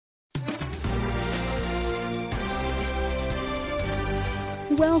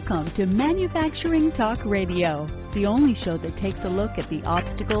Welcome to Manufacturing Talk Radio, the only show that takes a look at the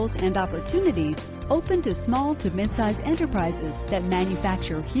obstacles and opportunities open to small to mid-sized enterprises that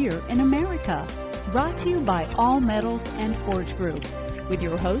manufacture here in America. Brought to you by All Metals and Forge Group, with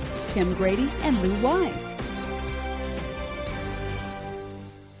your hosts Tim Grady and Lou Wise.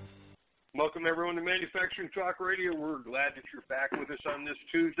 Welcome, everyone, to Manufacturing Talk Radio. We're glad that you're back with us on this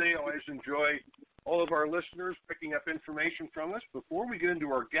Tuesday. I always enjoy all of our listeners picking up information from us. Before we get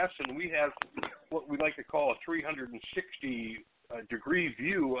into our guests, and we have what we like to call a 360-degree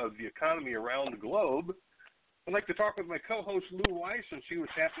view of the economy around the globe, I'd like to talk with my co-host, Lou Weiss, and see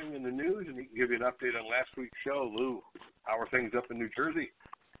what's happening in the news, and he can give you an update on last week's show. Lou, how are things up in New Jersey?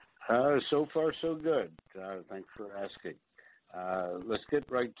 So far, so good. Thanks for asking. Let's get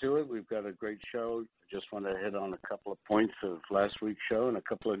right to it. We've got a great show. Just want to hit on a couple of points of last week's show and a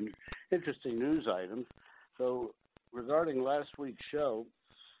couple of interesting news items. So regarding last week's show,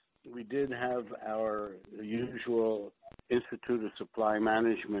 we did have our usual Institute of Supply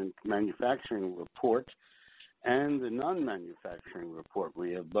Management manufacturing report and the non-manufacturing report.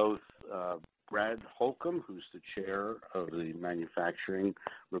 We have both Brad Holcomb, who's the chair of the manufacturing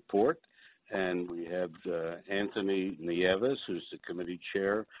report, and we have Anthony Nieves, who's the committee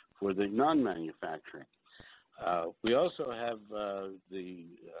chair for the non-manufacturing. We also have the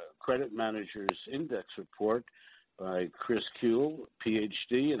Credit Managers Index report by Chris Kuehl,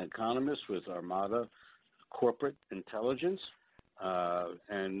 PhD, an economist with Armada Corporate Intelligence.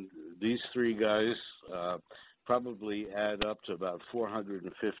 And these three guys probably add up to about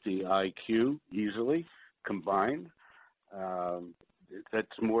 450 IQ easily combined.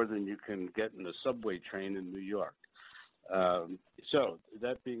 That's more than you can get in a subway train in New York. So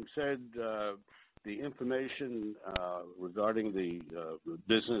that being said, the information regarding the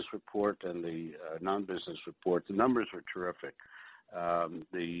business report and the non-business report, the numbers were terrific.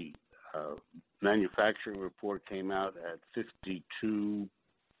 The manufacturing report came out at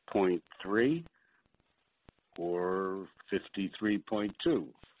 52.3 or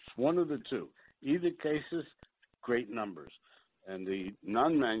 53.2, one of the two. Either cases, great numbers. And the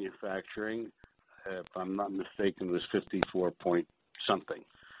non-manufacturing, if I'm not mistaken, was 54 point something.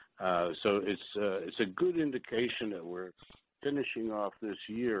 So it's a good indication that we're finishing off this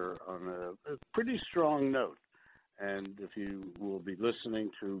year on a pretty strong note. And if you will be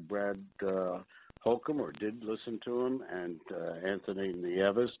listening to Brad Holcomb, or did listen to him, and Anthony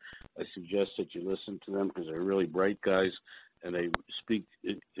Nieves, I suggest that you listen to them because they're really bright guys, and they speak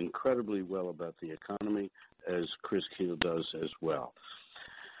incredibly well about the economy, as Chris Kuehl does as well.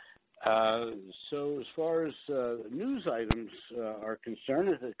 So as far as news items are concerned,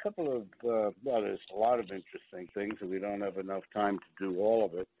 there's a couple of, there's a lot of interesting things, and we don't have enough time to do all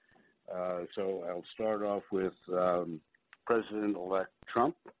of it. So I'll start off with President-elect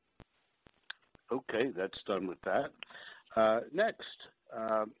Trump. Okay, that's done with that. Next,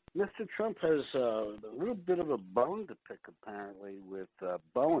 Mr. Trump has a little bit of a bone to pick, apparently, with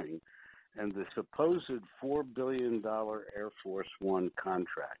Boeing and the supposed $4 billion Air Force One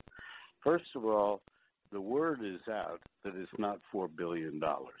contract. First of all, the word is out that it's not $4 billion.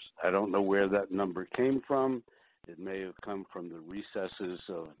 I don't know where that number came from. It may have come from the recesses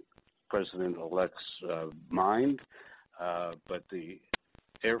of President-elect's mind, but the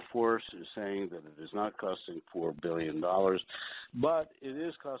Air Force is saying that it is not costing $4 billion, but it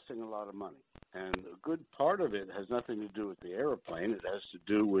is costing a lot of money. And a good part of it has nothing to do with the airplane. It has to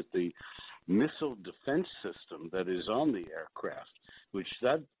do with the missile defense system that is on the aircraft, which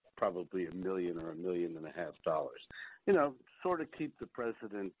that probably $1 million or $1.5 million. You know, sort of keep the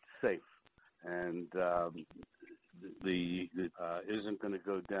president safe. And isn't going to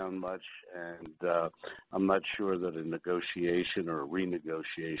go down much, and I'm not sure that a negotiation or a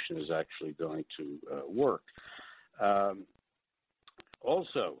renegotiation is actually going to work.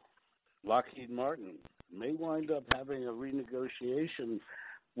 Also, Lockheed Martin may wind up having a renegotiation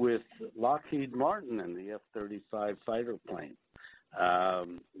with Lockheed Martin and the F-35 fighter plane.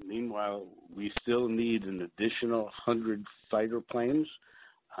 Meanwhile, we still need an additional 100 fighter planes,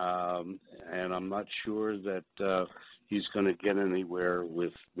 and I'm not sure that he's going to get anywhere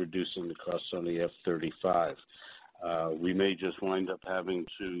with reducing the costs on the F-35. We may just wind up having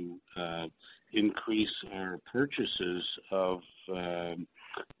to increase our purchases of the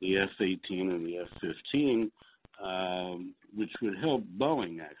F-18 and the F-15, which would help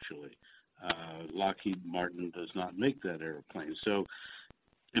Boeing, actually. Lockheed Martin does not make that airplane. So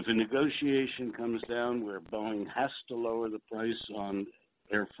if a negotiation comes down where Boeing has to lower the price on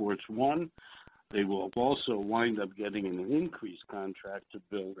Air Force One, they will also wind up getting an increased contract to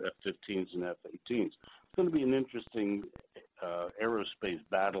build F-15s and F-18s. It's going to be an interesting aerospace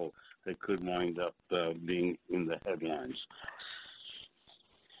battle that could wind up being in the headlines.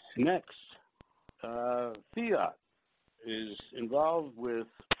 Next, Fiat is involved with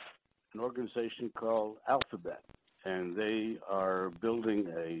an organization called Alphabet, and they are building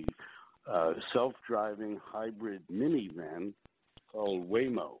a self-driving hybrid minivan called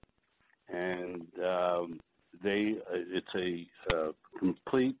Waymo, and it's a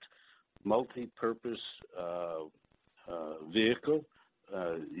complete multi-purpose vehicle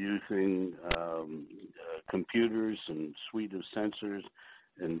using computers and suite of sensors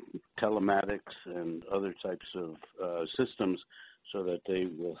and telematics and other types of systems, so that they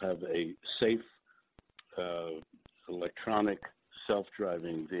will have a safe electronic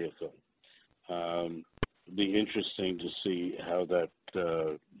self-driving vehicle. It'll be interesting to see how that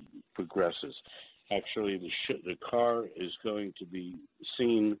progresses. Actually, the car is going to be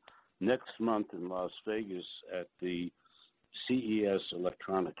seen next month in Las Vegas at the CES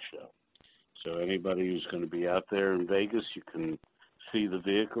Electronics Show. So anybody who's going to be out there in Vegas, you can see the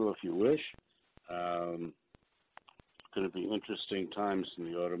vehicle if you wish. It's going to be interesting times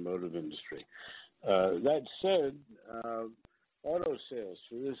in the automotive industry. That said, auto sales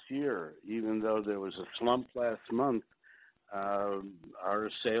for this year, even though there was a slump last month, our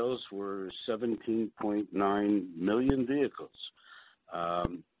sales were 17.9 million vehicles.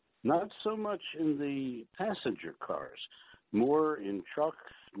 Not so much in the passenger cars, more in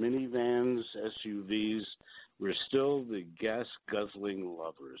trucks, minivans, SUVs. We're still the gas-guzzling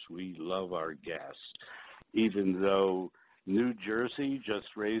lovers. We love our gas, even though New Jersey just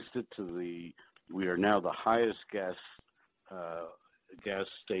raised it to we are now the highest gas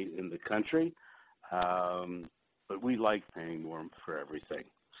state in the country, but we like paying more for everything,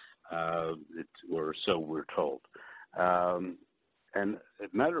 or so we're told. And as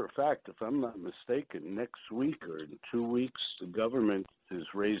a matter of fact, if I'm not mistaken, next week or in 2 weeks, the government is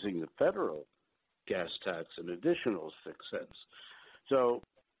raising the federal gas tax an additional 6 cents. So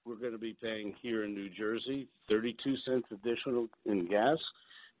we're going to be paying here in New Jersey 32 cents additional in gas,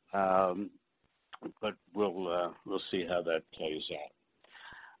 but we'll see how that plays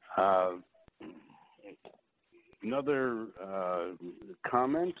out. Another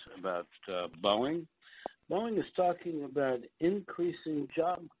comment about Boeing. Boeing is talking about increasing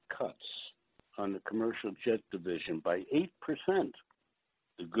job cuts on the commercial jet division by 8%.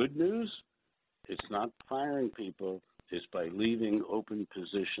 The good news, it's not firing people, it's by leaving open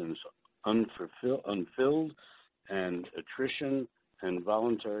positions unfilled and attrition and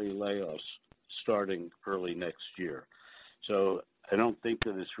voluntary layoffs starting early next year. So I don't think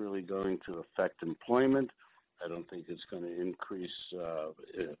that it's really going to affect employment. I don't think it's going to increase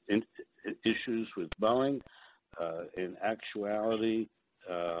issues with Boeing. In actuality,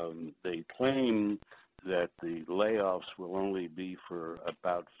 they claim that the layoffs will only be for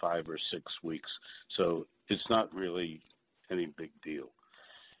about 5 or 6 weeks. So it's not really any big deal.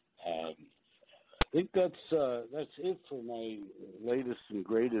 I think that's it for my latest and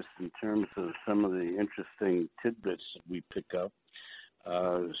greatest in terms of some of the interesting tidbits that we pick up.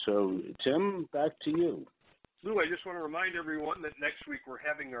 So, Tim, back to you. Lou, I just want to remind everyone that next week we're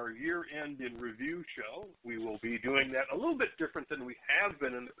having our year-end in review show. We will be doing that a little bit different than we have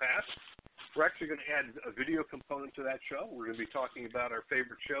been in the past. We're actually going to add a video component to that show. We're going to be talking about our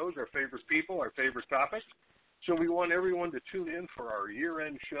favorite shows, our favorite people, our favorite topics. So we want everyone to tune in for our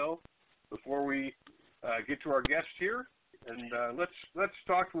year-end show before we get to our guest here. And let's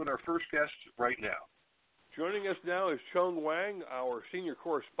talk with our first guest right now. Joining us now is Cheng Wang, our senior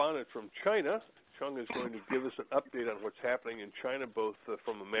correspondent from China. Cheng is going to give us an update on what's happening in China, both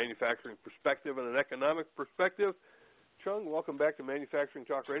from a manufacturing perspective and an economic perspective. Cheng, welcome back to Manufacturing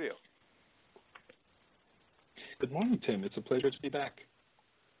Talk Radio. Good morning, Tim. It's a pleasure to be back.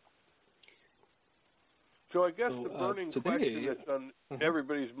 So I guess the burning question that's on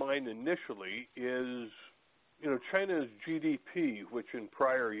everybody's mind initially is, China's GDP, which in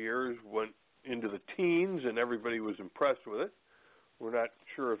prior years went into the teens and everybody was impressed with it. We're not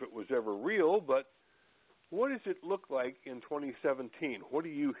sure if it was ever real, but what does it look like in 2017? What are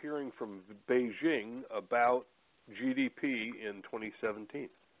you hearing from Beijing about GDP in 2017?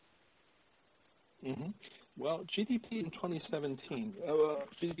 Mm-hmm. Well, GDP in 2017,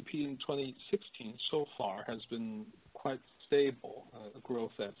 GDP in 2016 so far has been quite stable,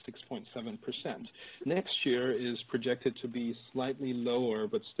 growth at 6.7%. Next year is projected to be slightly lower,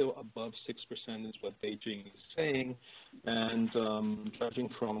 but still above 6% is what Beijing is saying. And judging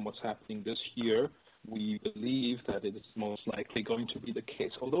from what's happening this year, we believe that it is most likely going to be the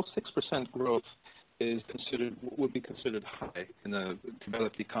case. Although 6% growth would be considered high in a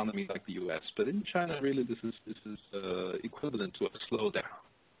developed economy like the U.S., but in China, really, this is equivalent to a slowdown.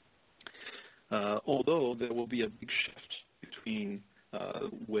 Although there will be a big shift between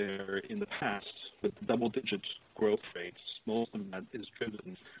where in the past, with double-digit growth rates, most of that is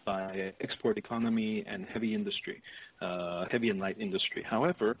driven by export economy and heavy industry, heavy and light industry.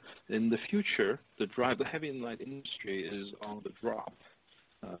 However, in the future, the heavy and light industry is on the drop.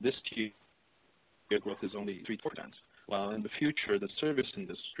 This year, growth is only 3%, while in the future, the service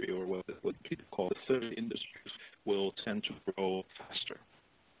industry, or what people call the third industries, will tend to grow faster.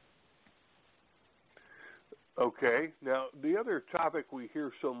 Okay. Now, the other topic we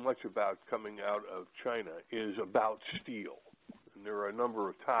hear so much about coming out of China is about steel. And there are a number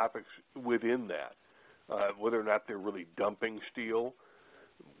of topics within that, whether or not they're really dumping steel,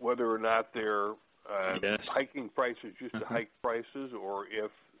 whether or not they're hiking prices just to hike prices, or if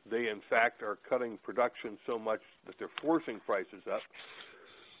they, in fact, are cutting production so much that they're forcing prices up.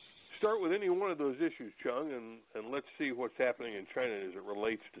 Start with any one of those issues, Chung, and let's see what's happening in China as it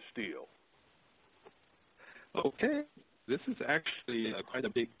relates to steel. Okay. This is actually quite a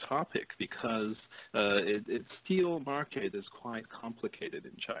big topic because its steel market is quite complicated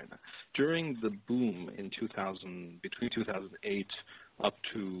in China. During the boom in between 2008 up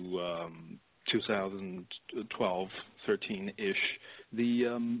to 2012, 13-ish,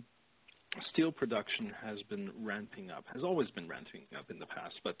 the steel production has always been ramping up in the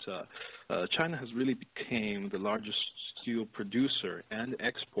past, but China has really became the largest steel producer and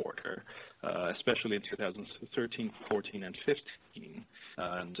exporter, especially in 2013, 14, and 15.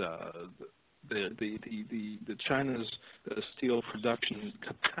 And the China's steel production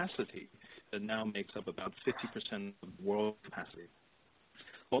capacity now makes up about 50% of world capacity.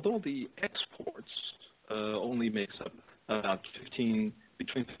 Although the exports only makes up about between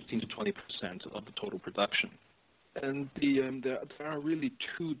 15 to 20% of the total production. And there are really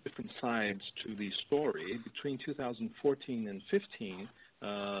two different sides to the story. Between 2014 and 15,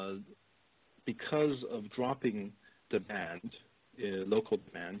 because of dropping demand, local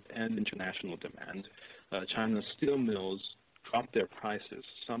demand and international demand, China's steel mills dropped their prices,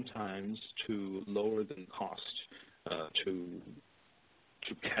 sometimes to lower than cost, to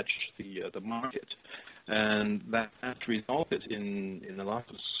catch the market. And that resulted in a lot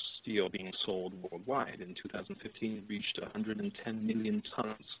of steel being sold worldwide. In 2015, it reached 110 million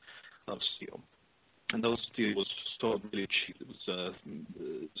tons of steel. And those steel was sold really cheap. It was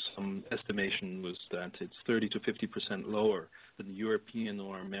some estimation was that it's 30 to 50% lower than the European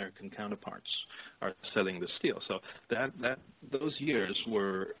or American counterparts are selling the steel. So those years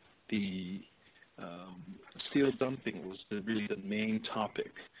were the steel dumping was really the main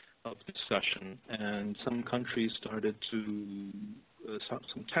topic of discussion, and some countries started to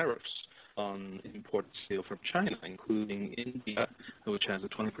some tariffs on imported steel from China, including India, which has a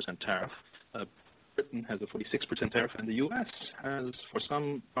 20% tariff. Britain has a 46% tariff, and the U.S. has, for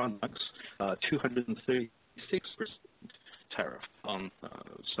some products, 236% tariff on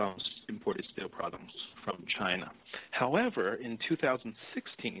some imported steel products from China. However, in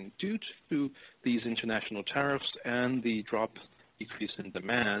 2016, due to these international tariffs and the decrease in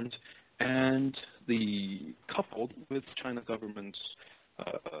demand, and coupled with China government's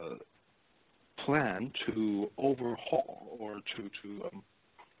plan to overhaul or to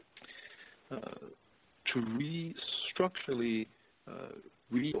structurally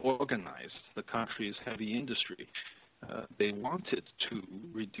reorganize the country's heavy industry, they wanted to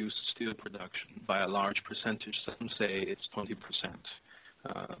reduce steel production by a large percentage. Some say it's 20%.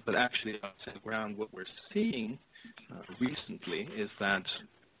 But actually, on the ground, what we're seeing recently is that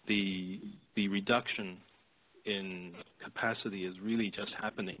the reduction in capacity is really just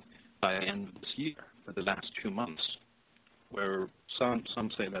happening by the end of this year, for the last 2 months, where some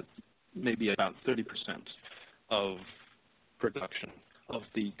say that maybe about 30% of production of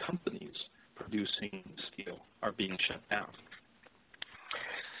the companies producing steel are being shut down.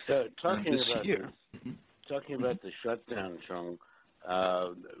 Talking about the shutdown, Chung,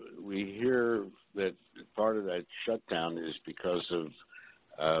 we hear that part of that shutdown is because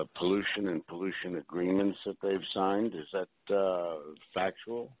of pollution and pollution agreements that they've signed. Is that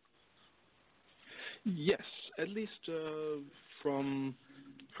factual? Yes, at least from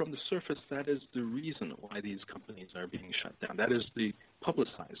the surface, that is the reason why these companies are being shut down. That is the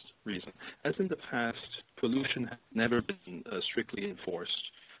publicized reason. As in the past, pollution has never been strictly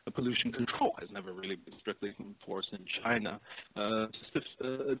enforced pollution control has never really been strictly enforced in China. Just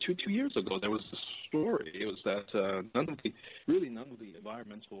 2 years ago, there was a story. It was that none of the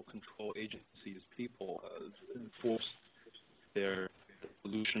environmental control agencies people enforced their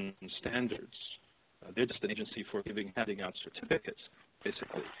pollution standards. They're just an agency for handing out certificates,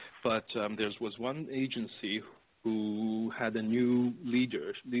 basically. But there was one agency who had a new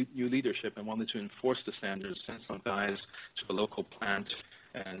leadership and wanted to enforce the standards, sent some guys to a local plant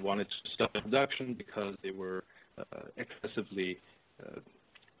and wanted to stop production because they were excessively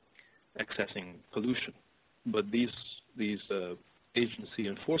accessing pollution. But these agency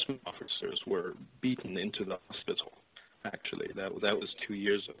enforcement officers were beaten into the hospital. Actually, that was 2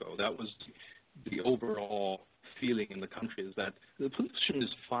 years ago. That was the overall feeling in the country, is that the pollution is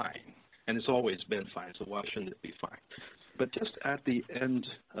fine, and it's always been fine, so why shouldn't it be fine? But just at the end,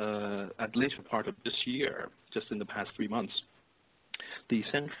 at later part of this year, just in the past 3 months, the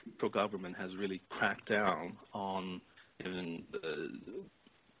central government has really cracked down on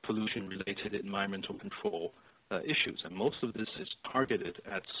pollution-related environmental control issues, and most of this is targeted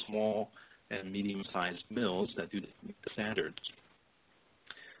at small and medium-sized mills that do meet the standards.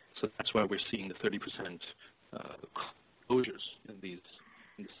 So that's why we're seeing the 30% closures in the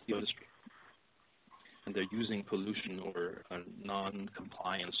steel industry. And they're using pollution or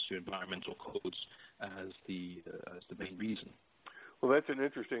non-compliance to environmental codes as the main reason. Well, that's an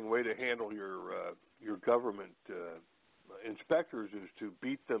interesting way to handle your government inspectors, is to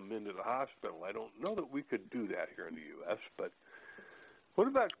beat them into the hospital. I don't know that we could do that here in the U.S., but what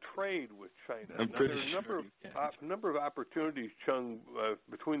about trade with China? Now, there are a number of opportunities, Chung,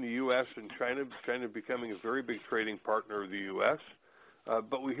 between the U.S. and China, China becoming a very big trading partner of the U.S.,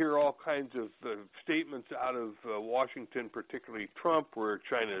 but we hear all kinds of statements out of Washington, particularly Trump, where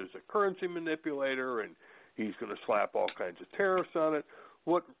China is a currency manipulator and he's going to slap all kinds of tariffs on it.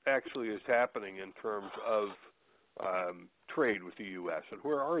 What actually is happening in terms of trade with the U.S., and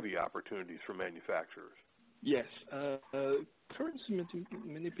where are the opportunities for manufacturers? Yes, currency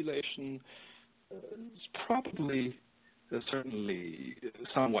manipulation is probably certainly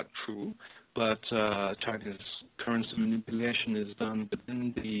somewhat true, but China's currency manipulation is done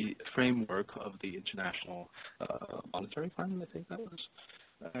within the framework of the International Monetary Fund, I think that was.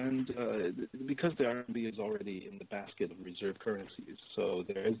 And because the RMB is already in the basket of reserve currencies, so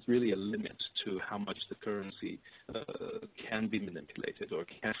there is really a limit to how much the currency can be manipulated or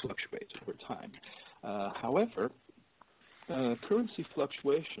can fluctuate over time. However, currency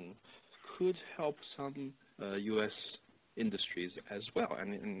fluctuation could help some U.S. industries as well,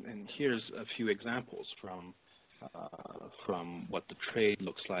 and here's a few examples from what the trade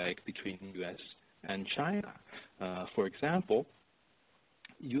looks like between U.S. and China. For example,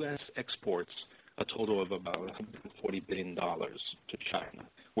 U.S. exports a total of about $140 billion to China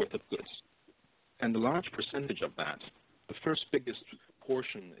worth of goods, and a large percentage of that, the first biggest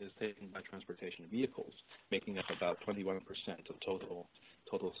portion, is taken by transportation vehicles, making up about 21% of total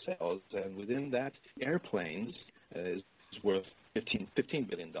sales, and within that, airplanes is worth $15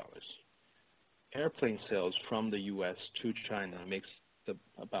 billion. Airplane sales from the U.S. to China makes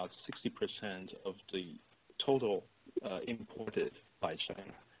about 60% of the total imported by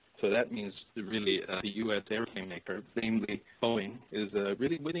China. So that means really the U.S. airplane maker, namely Boeing, is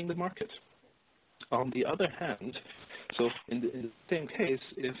really winning the market. On the other hand, so in the same case,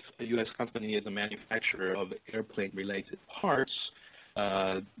 if a U.S. company is a manufacturer of airplane-related parts,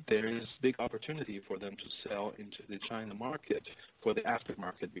 there is big opportunity for them to sell into the China market for the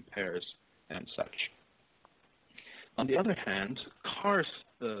aftermarket repairs and such. On the other hand, car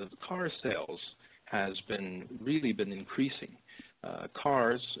sales has really been increasing.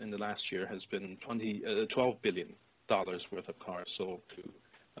 Cars in the last year has been $12 billion worth of cars sold to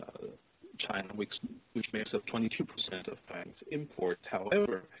China, which makes up 22% of China's imports.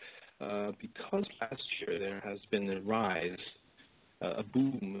 However, because last year there has been a rise, a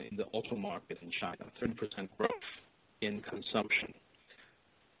boom in the auto market in China, 30% growth in consumption.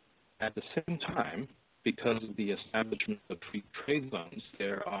 At the same time, because of the establishment of free trade zones,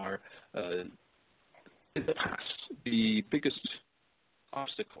 there are, in the past, the biggest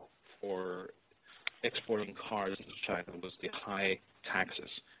obstacle for exporting cars into China was the high taxes.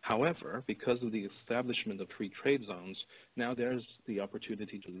 However, because of the establishment of free trade zones, now there's the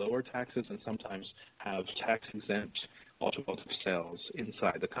opportunity to lower taxes and sometimes have tax-exempt automotive sales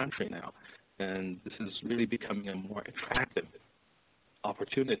inside the country now. And this is really becoming a more attractive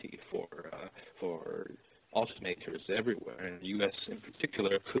opportunity for automakers everywhere, and the U.S. in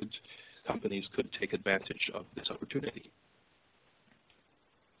particular companies could take advantage of this opportunity.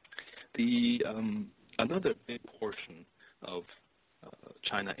 Another big portion of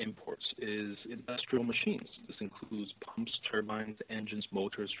China imports is industrial machines. This includes pumps, turbines, engines,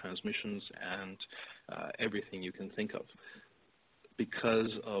 motors, transmissions, and everything you can think of.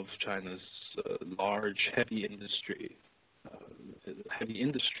 Because of China's large, heavy industries,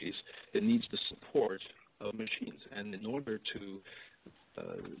 it needs the support of machines. And in order to,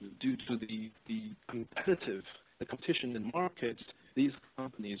 due to the competition in markets, these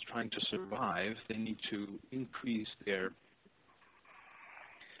companies trying to survive, they need to increase their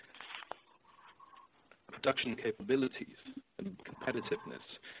production capabilities and competitiveness,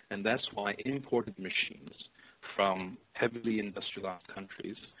 and that's why imported machines from heavily industrialized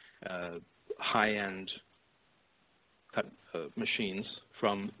countries, high-end machines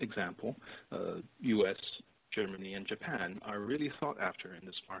from, example, U.S., Germany, and Japan are really sought after in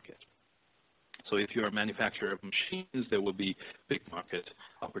this market. So if you're a manufacturer of machines, there will be big market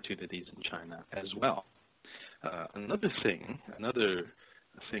opportunities in China as well. Another thing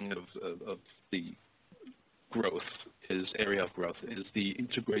of the area of growth is the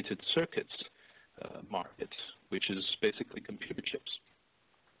integrated circuits market, which is basically computer chips.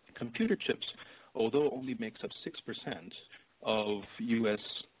 Computer chips, although only makes up 6% of U.S.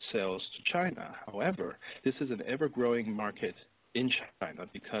 sales to China, however, this is an ever-growing market in China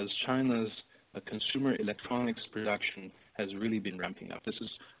because China's consumer electronics production has really been ramping up.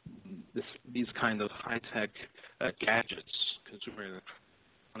 These kind of high-tech gadgets, consumer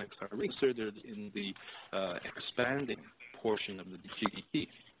electronics, are really inserted in the expanding portion of the GDP.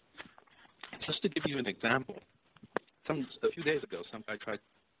 Just to give you an example, a few days ago, some guy tried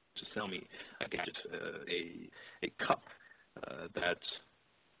to sell me a gadget, a cup that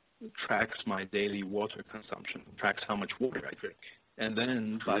tracks my daily water consumption, tracks how much water I drink, and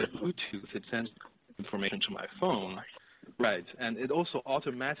then by Bluetooth it sends information to my phone, right? And it also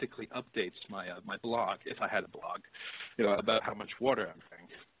automatically updates my blog, if I had a blog, about how much water I'm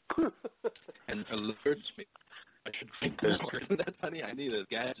drinking, and alerts me I should drink more. Isn't that funny? I need a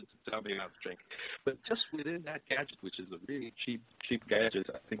gadget to tell me how to drink. But just within that gadget, which is a really cheap gadget,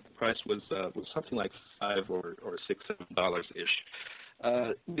 I think the price was something like $5 or $6,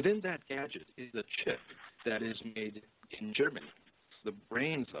 $7-ish. Within that gadget is a chip that is made in Germany. The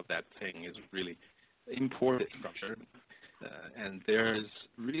brains of that thing is really imported from Germany, and there's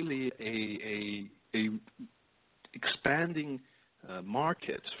really a expanding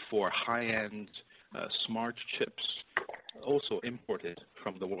market for high-end smart chips, also imported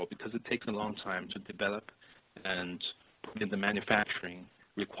from the world, because it takes a long time to develop and put in the manufacturing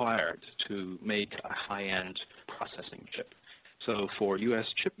required to make a high-end processing chip. So for U.S.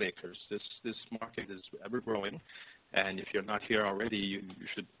 chip makers, this market is ever growing, and if you're not here already, you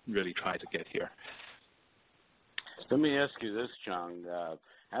should really try to get here. Let me ask you this, Chang.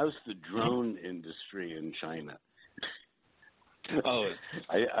 How's the drone industry in China? Oh,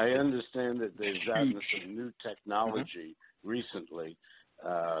 I understand that they've gotten some new technology recently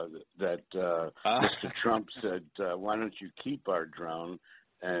that Mr. Trump said, why don't you keep our drone,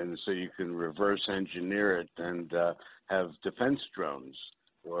 and so you can reverse engineer it and have defense drones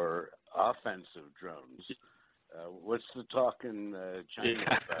or offensive drones. What's the talk in China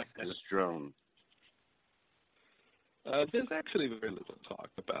about this drone? There's actually very little talk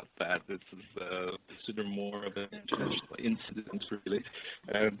about that. This is considered more of an international incident, really,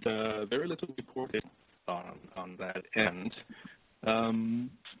 and very little reporting on that end.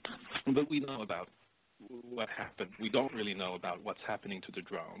 But we know about what happened. We don't really know about what's happening to the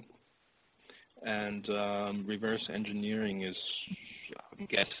drone. And reverse engineering is, I'm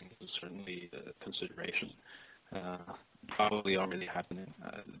guessing, is certainly a consideration. Probably already happening.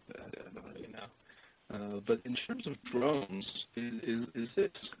 I don't really know. But in terms of drones, is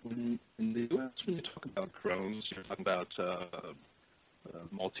it in the U.S. when you talk about drones, you're talking about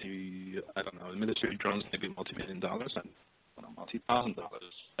military drones, maybe multi-million dollars, and multi-$1,000,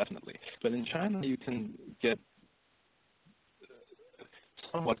 definitely. But in China, you can get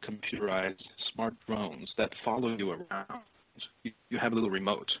somewhat computerized smart drones that follow you around. You have a little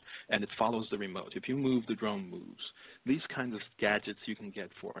remote, and it follows the remote. If you move, the drone moves. These kinds of gadgets you can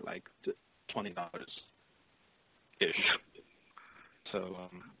get for like $20-ish. So,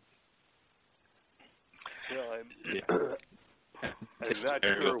 I'm not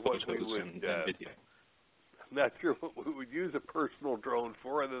sure what we would. I'm not sure what we would use a personal drone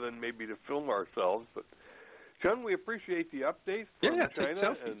for, other than maybe to film ourselves. But John, we appreciate the update from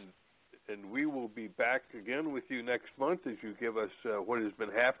China, and we will be back again with you next month as you give us what has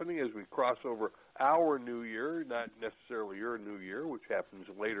been happening as we cross over our new year, not necessarily your new year, which happens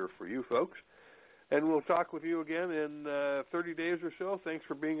later for you folks. And we'll talk with you again in 30 days or so. Thanks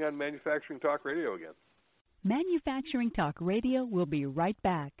for being on Manufacturing Talk Radio again. Manufacturing Talk Radio will be right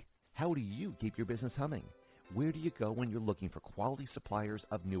back. How do you keep your business humming? Where do you go when you're looking for quality suppliers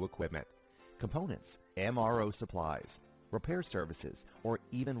of new equipment, components, MRO supplies, repair services, or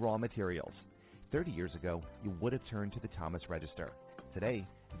even raw materials? 30 years ago, you would have turned to the Thomas Register. Today,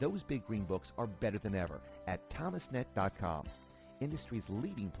 those big green books are better than ever at thomasnet.com, industry's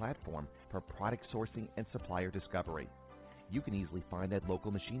leading platform for product sourcing and supplier discovery. You can easily find that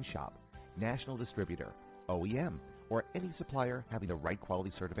local machine shop, national distributor, OEM, or any supplier having the right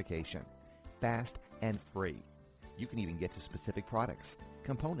quality certification. Fast and free. You can even get to specific products,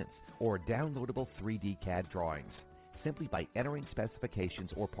 components, or downloadable 3D CAD drawings simply by entering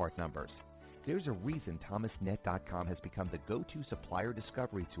specifications or part numbers. There's a reason thomasnet.com has become the go-to supplier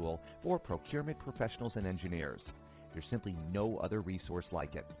discovery tool for procurement professionals and engineers. There's simply no other resource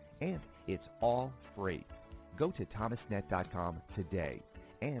like it, and it's all free. Go to thomasnet.com today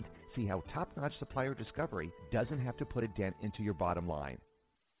and see how top-notch supplier discovery doesn't have to put a dent into your bottom line.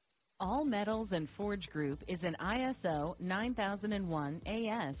 All Metals and Forge Group is an ISO 9001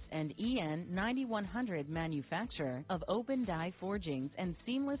 AS and EN 9100 manufacturer of open die forgings and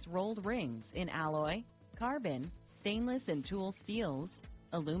seamless rolled rings in alloy, carbon, stainless and tool steels,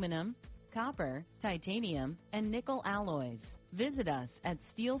 aluminum, copper, titanium, and nickel alloys. Visit us at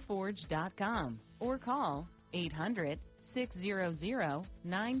steelforge.com or call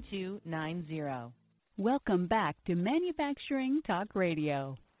 800-600-9290. Welcome back to Manufacturing Talk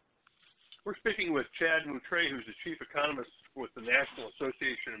Radio. We're speaking with Chad Moutre, who's the Chief Economist with the National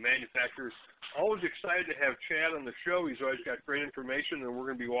Association of Manufacturers. Always excited to have Chad on the show. He's always got great information, and we're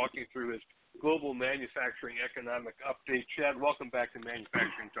going to be walking through his Global Manufacturing Economic Update. Chad, welcome back to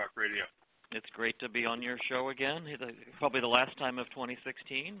Manufacturing Talk Radio. It's great to be on your show again. It's probably the last time of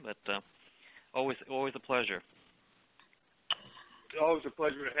 2016, but always a pleasure. Always a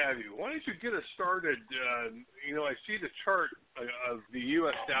pleasure to have you. Why don't you get us started? I see the chart of the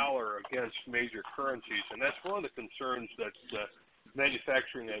U.S. dollar against major currencies, and that's one of the concerns that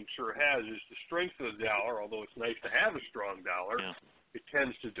manufacturing, I'm sure, has, is the strength of the dollar. Although it's nice to have a strong dollar, it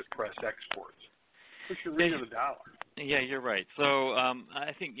tends to depress exports. What's your read of the dollar? Yeah, you're right. So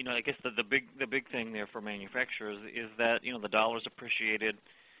I think, I guess the big thing there for manufacturers is that, the dollar's appreciated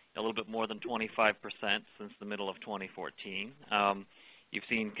a little bit more than 25% since the middle of 2014. You've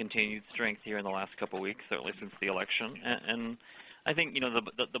seen continued strength here in the last couple of weeks, certainly since the election. And I think,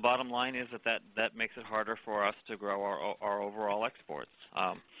 the bottom line is that makes it harder for us to grow our overall exports.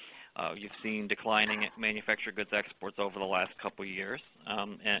 You've seen declining manufactured goods exports over the last couple of years.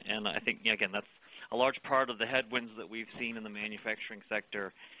 And I think, again, that's a large part of the headwinds that we've seen in the manufacturing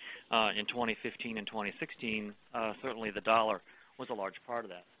sector in 2015 and 2016. Certainly the dollar was a large part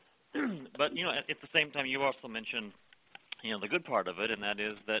of that. But, at the same time, you also mentioned, the good part of it, and that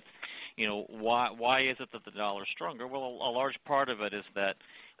is that, why is it that the dollar is stronger? Well, a large part of it is that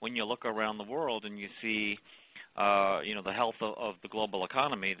when you look around the world and you see, the health of the global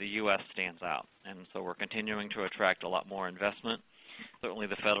economy, the U.S. stands out. And so we're continuing to attract a lot more investment. Certainly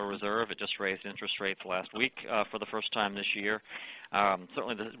the Federal Reserve, it just raised interest rates last week for the first time this year.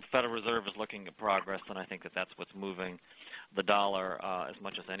 Certainly the Federal Reserve is looking at progress, and I think that's what's moving the dollar as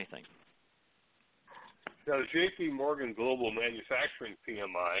much as anything. Now, the J.P. Morgan Global Manufacturing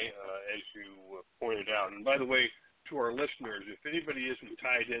PMI, as you pointed out, and by the way, to our listeners, if anybody isn't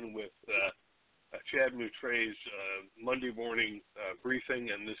tied in with Chad Moutre's Monday morning briefing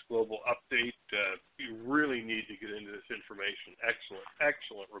and this global update, you really need to get into this information.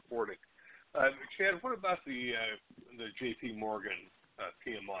 Excellent reporting. Chad, what about the J.P. Morgan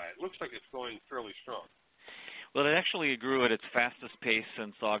PMI? It looks like it's going fairly strong. Well, it actually grew at its fastest pace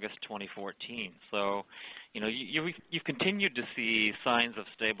since August 2014. So, you've continued to see signs of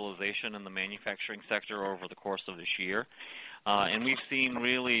stabilization in the manufacturing sector over the course of this year. And we've seen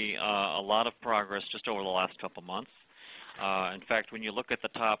really a lot of progress just over the last couple of months. In fact, when you look at the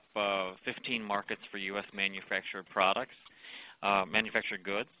top 15 markets for U.S. manufactured products, manufactured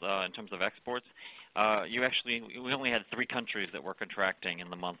goods in terms of exports, we only had 3 countries that were contracting in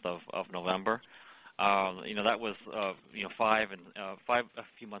the month of November. That was 5 a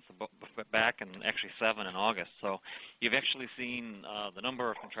few months back, and actually 7 in August. So you've actually seen the number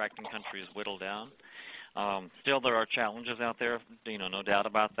of contracting countries whittle down. Still, there are challenges out there, no doubt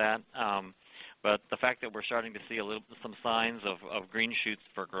about that. But the fact that we're starting to see some signs of green shoots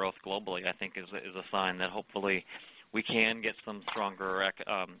for growth globally, I think, is a sign that hopefully we can get some stronger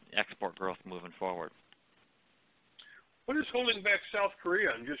export growth moving forward. What is holding back South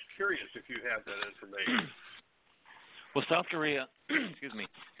Korea? I'm just curious if you have that information. Well, South Korea,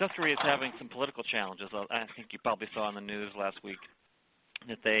 South Korea is having some political challenges. I think you probably saw in the news last week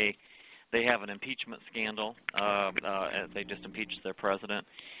that they They have an impeachment scandal. They just impeached their president,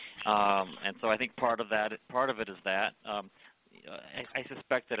 and so I think part of it is that. I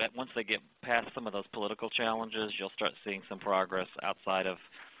suspect that once they get past some of those political challenges, you'll start seeing some progress outside of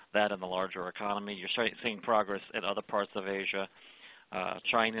that in the larger economy. You're seeing progress in other parts of Asia.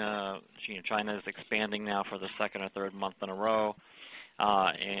 China is expanding now for the second or third month in a row,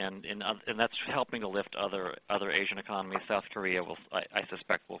 and that's helping to lift other Asian economies. South Korea, I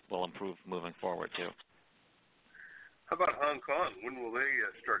suspect, will improve moving forward too. How about Hong Kong? When will they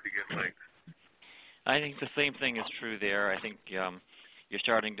start to get legs? I think the same thing is true there. I think you're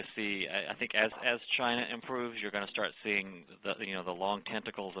starting to see. I think as China improves, you're going to start seeing the long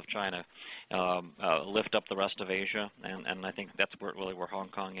tentacles of China lift up the rest of Asia, and I think that's where Hong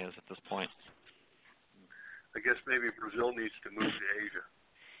Kong is at this point. I guess maybe Brazil needs to move to Asia.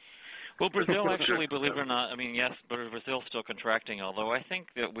 Well, Brazil actually, believe it or not, I mean, yes, but Brazil's still contracting, although I think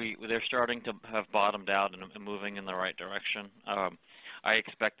that they're starting to have bottomed out and moving in the right direction. I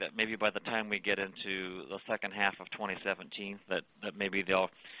expect that maybe by the time we get into the second half of 2017 that maybe they'll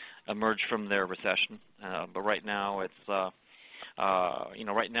emerge from their recession. But right now it's,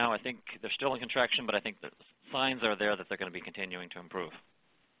 right now I think they're still in contraction, but I think the signs are there that they're going to be continuing to improve.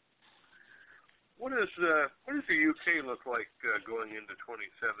 What does the UK look like going into 2017,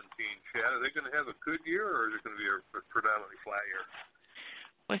 Chad? Are they going to have a good year, or is it going to be a predominantly flat year?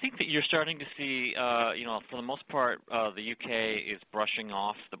 Well, I think that you're starting to see, for the most part, the UK is brushing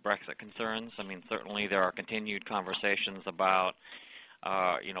off the Brexit concerns. I mean, certainly there are continued conversations about,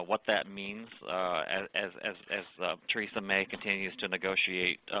 what that means as Theresa May continues to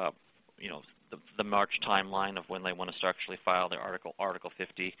negotiate, the March timeline of when they want to actually file their Article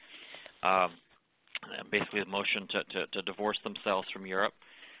 50. Basically a motion to divorce themselves from Europe.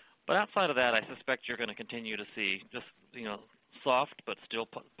 But outside of that, I suspect you're going to continue to see just, soft but still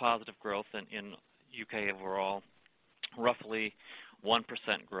positive growth in UK overall, roughly 1%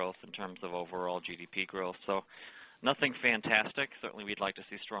 growth in terms of overall GDP growth. So nothing fantastic. Certainly we'd like to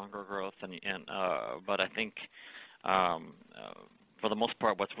see stronger growth, but I think for the most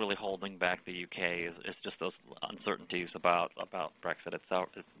part what's really holding back the UK is just those uncertainties about Brexit itself.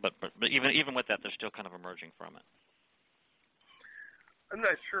 But even with that, they're still kind of emerging from it. I'm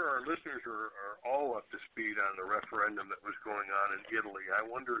not sure our listeners are all up to speed on the referendum that was going on in Italy. I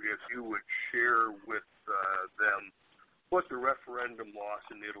wonder if you would share with them what the referendum loss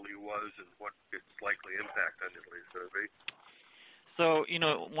in Italy was and what its likely impact on Italy is going to be. So,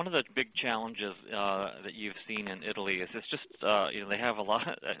 one of the big challenges that you've seen in Italy is it's just, they have a lot,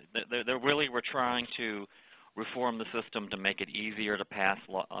 they really were trying to reform the system to make it easier to pass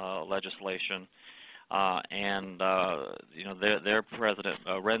legislation. Their president,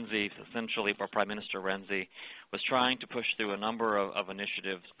 Renzi, essentially, or Prime Minister Renzi, was trying to push through a number of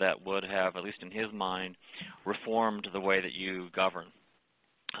initiatives that would have, at least in his mind, reformed the way that you govern.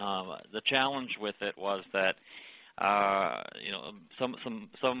 The challenge with it was that,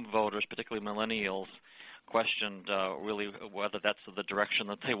 some voters, particularly millennials, questioned really whether that's the direction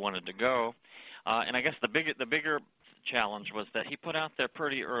that they wanted to go. And I guess the bigger challenge was that he put out there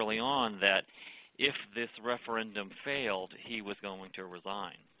pretty early on that if this referendum failed, he was going to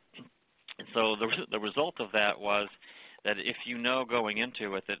resign. And so the result of that was that if going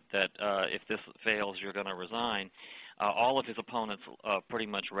into it that if this fails, you're going to resign, all of his opponents pretty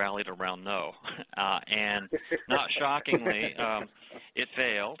much rallied around no. And not shockingly, it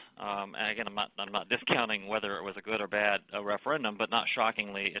failed. And again, I'm not discounting whether it was a good or bad referendum, but not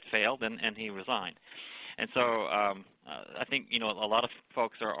shockingly, it failed, and he resigned. And so I think a lot of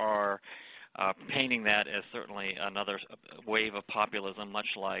folks are painting that as certainly another wave of populism, much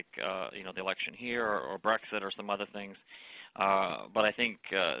like the election here or Brexit or some other things. But I think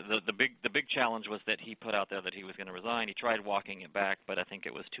the big challenge was that he put out there that he was going to resign. He tried walking it back, but I think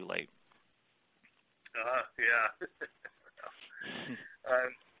it was too late. Yeah.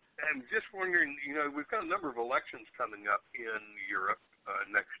 I'm just wondering, we've got a number of elections coming up in Europe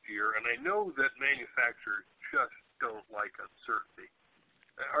next year, and I know that manufacturers just don't like uncertainty.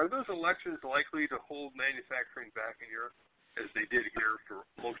 Are those elections likely to hold manufacturing back in Europe, as they did here for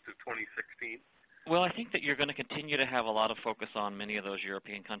most of 2016? Well, I think that you're going to continue to have a lot of focus on many of those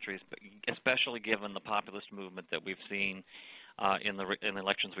European countries, but especially given the populist movement that we've seen in the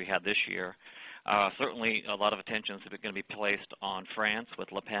elections we had this year. Certainly, a lot of attention is going to be placed on France,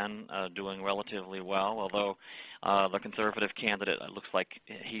 with Le Pen doing relatively well, although the conservative candidate looks like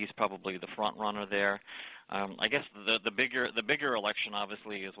he's probably the front runner there. I guess the bigger election,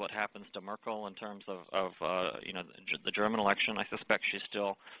 obviously, is what happens to Merkel in terms of the German election. I suspect she's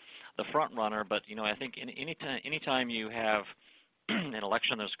still the front runner, but I think anytime you have an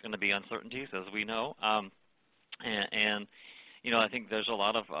election, there's going to be uncertainties, as we know. And I think there's a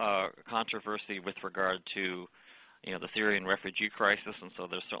lot of controversy with regard to the Syrian refugee crisis, and so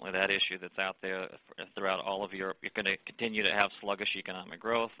there's certainly that issue that's out there throughout all of Europe. You're going to continue to have sluggish economic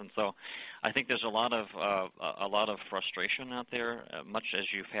growth, and so I think there's a lot of frustration out there, much as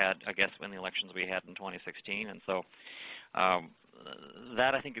you've had, I guess, in the elections we had in 2016, and so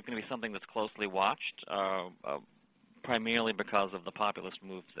that I think is going to be something that's closely watched, primarily because of the populist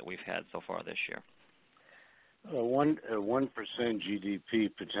moves that we've had so far this year. 1% GDP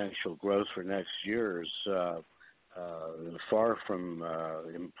potential growth for next year is far from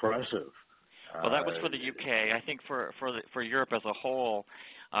impressive. Well, that was for the UK. I think for Europe as a whole,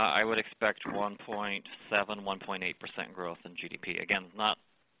 I would expect 1.7, 1.8% growth in GDP. Again, not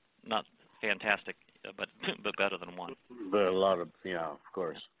fantastic, but better than 1. But a lot of of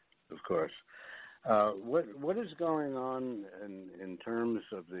course. What is going on in terms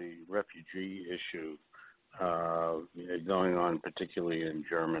of the refugee issue going on, particularly in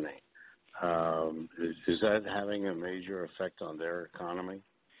Germany? Is that having a major effect on their economy?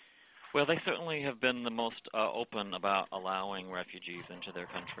 Well, they certainly have been the most open about allowing refugees into their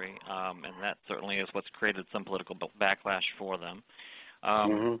country, and that certainly is what's created some political backlash for them.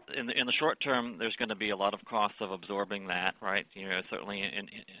 In the short term, there's going to be a lot of costs of absorbing that, right? Certainly in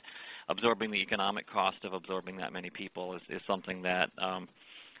absorbing the economic cost of absorbing that many people is something that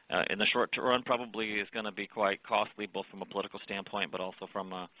in the short run probably is going to be quite costly, both from a political standpoint but also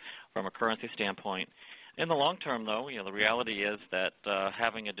from a currency standpoint. In the long term, though, the reality is that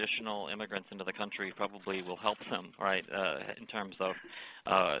having additional immigrants into the country probably will help them, right, in terms of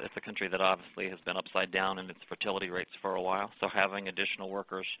it's a country that obviously has been upside down in its fertility rates for a while, so having additional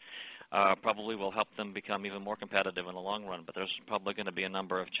workers probably will help them become even more competitive in the long run, but there's probably going to be a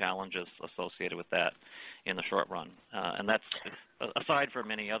number of challenges associated with that in the short run, and that's aside from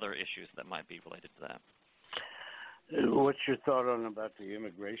many other issues that might be related to that. What's your thought about the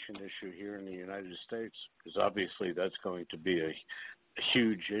immigration issue here in the United States? Because obviously that's going to be a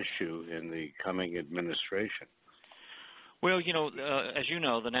huge issue in the coming administration. Well, as you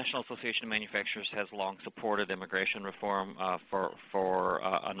know, the National Association of Manufacturers has long supported immigration reform for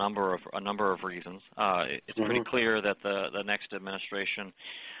a number of reasons. It's pretty clear that the next administration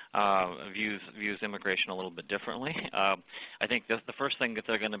views immigration a little bit differently. I think the first thing that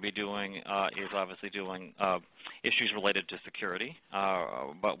they're going to be doing is obviously doing issues related to security,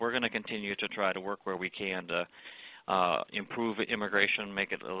 but we're going to continue to try to work where we can to improve immigration,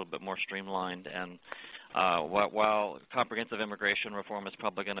 make it a little bit more streamlined, and while comprehensive immigration reform is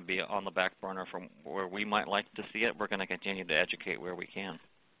probably going to be on the back burner from where we might like to see it, we're going to continue to educate where we can.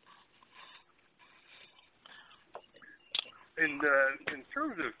 In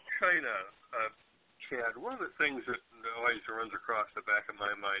terms of China, Chad, one of the things that always runs across the back of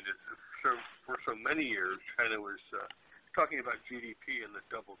my mind is for so many years, China was talking about GDP in the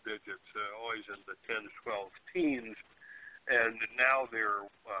double digits, always in the 10 to 12 teens, and now they're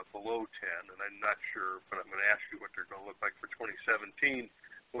below 10, and I'm not sure, but I'm going to ask you what they're going to look like for 2017.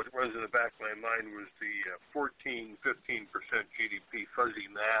 What runs in the back of my mind was the 14, 15% GDP fuzzy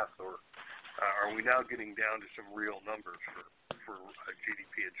math, or are we now getting down to some real numbers for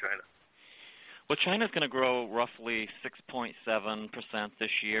GDP in China? Well, China's going to grow roughly 6.7%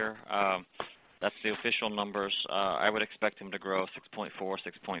 this year. That's the official numbers. I would expect them to grow 6.4%,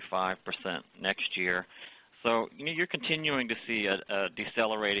 6.5% next year. So you're continuing to see a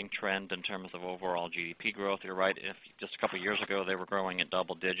decelerating trend in terms of overall GDP growth. You're right. If just a couple of years ago they were growing at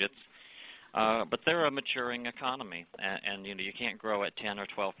double digits. But they're a maturing economy, and you can't grow at 10 or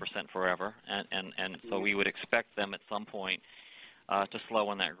 12% forever, and so we would expect them at some point to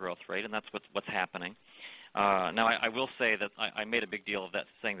slow in that growth rate, and that's what's happening. Now, I will say that I made a big deal of that,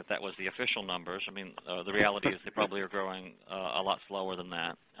 saying that was the official numbers. I mean, the reality is they probably are growing a lot slower than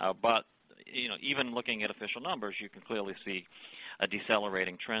that. But even looking at official numbers, you can clearly see a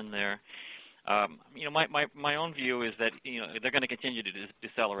decelerating trend there. My own view is that they're going to continue to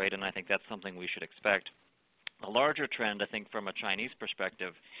decelerate, and I think that's something we should expect. A larger trend, I think, from a Chinese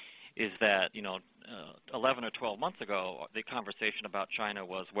perspective, is that 11 or 12 months ago, the conversation about China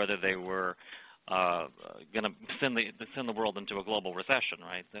was whether they were going to send the world into a global recession.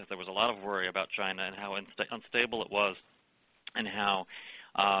 Right? There was a lot of worry about China and how unstable it was, and how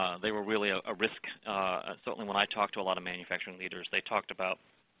they were really a risk. Certainly, when I talked to a lot of manufacturing leaders, they talked about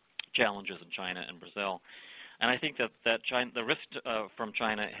challenges in China and Brazil, and I think that China, the risk from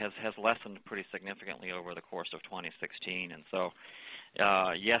China has lessened pretty significantly over the course of 2016. And so,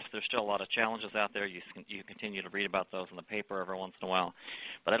 yes, there's still a lot of challenges out there. You continue to read about those in the paper every once in a while,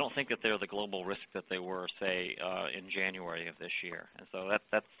 but I don't think that they're the global risk that they were, say, in January of this year. And so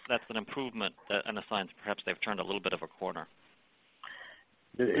that's an improvement and a sign perhaps they've turned a little bit of a corner.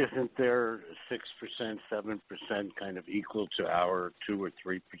 Isn't there 6%, 7% kind of equal to our 2 or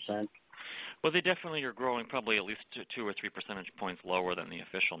 3%? Well, they definitely are growing probably at least 2 or 3 percentage points lower than the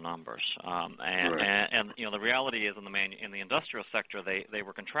official numbers. And the reality is in the industrial sector, they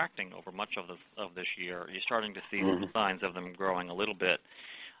were contracting over much of this year. You're starting to see signs of them growing a little bit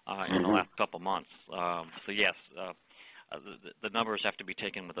in the last couple months. So yes, the numbers have to be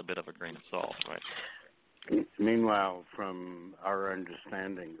taken with a bit of a grain of salt, right? Meanwhile, from our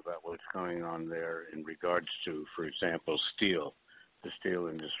understanding about what's going on there in regards to, for example, steel, the steel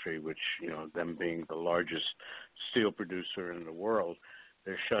industry, which, them being the largest steel producer in the world,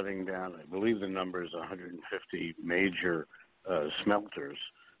 they're shutting down, I believe the number is 150 major smelters,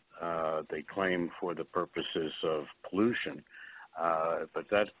 they claim for the purposes of pollution. But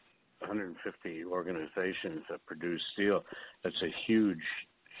that 150 organizations that produce steel, that's a huge,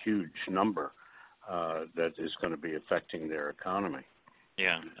 huge number. That is going to be affecting their economy.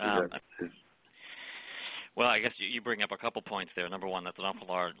 Yeah. Well, I guess you bring up a couple points there. Number one, that's an awful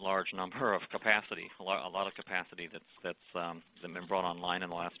large number of capacity, a lot of capacity that's been brought online in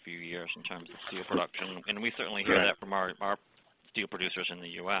the last few years in terms of steel production, and we certainly hear that from our steel producers in the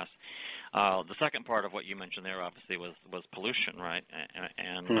U.S. The second part of what you mentioned there, obviously, was pollution, right?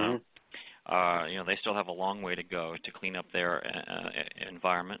 And they still have a long way to go to clean up their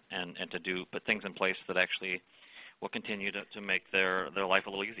environment and to put things in place that actually will continue to make their life a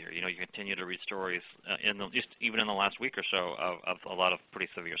little easier. You continue to read stories even in the last week or so of a lot of pretty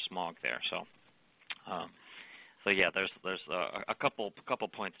severe smog there. So yeah, there's a couple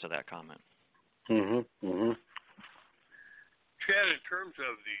points to that comment. Chad, in terms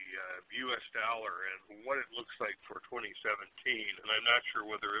of the U.S. dollar and what it looks like for 2017, and I'm not sure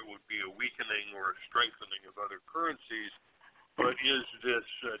whether it would be a weakening or a strengthening of other currencies, but is this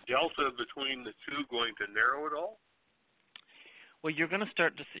delta between the two going to narrow at all? Well, you're going to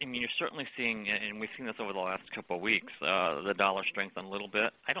start to see, you're certainly seeing, and we've seen this over the last couple of weeks, the dollar strengthen a little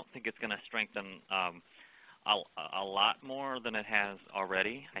bit. I don't think it's going to strengthen a lot more than it has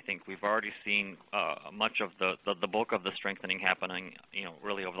already. I think we've already seen much of the bulk of the strengthening happening,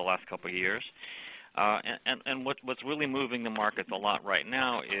 really over the last couple of years. And what's really moving the markets a lot right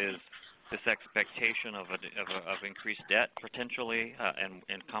now is this expectation of increased debt potentially, and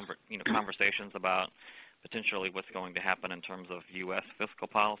conversations about potentially what's going to happen in terms of U.S. fiscal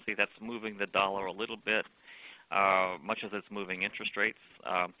policy. That's moving the dollar a little bit, much as it's moving interest rates.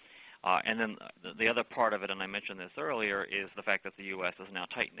 And then the other part of it, and I mentioned this earlier, is the fact that the U.S. is now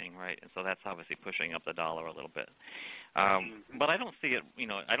tightening, right? And so that's obviously pushing up the dollar a little bit. But I don't see it,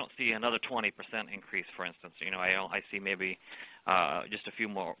 I don't see another 20% increase, for instance. I see maybe just a few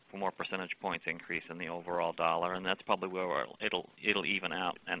more percentage points increase in the overall dollar, and that's probably where it'll even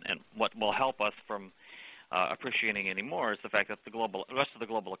out. And what will help us from appreciating anymore is the fact that the rest of the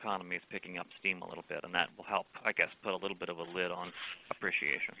global economy is picking up steam a little bit, and that will help, I guess, put a little bit of a lid on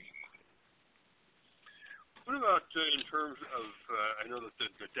appreciation. What about in terms of, I know that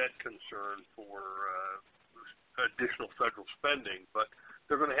the debt concern for additional federal spending, but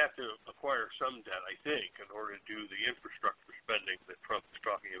they're going to have to acquire some debt, I think, in order to do the infrastructure spending that Trump is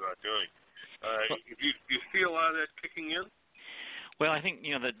talking about doing. Do you see a lot of that kicking in? Well, I think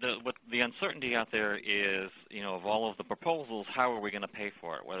what the uncertainty out there is, of all of the proposals, how are we going to pay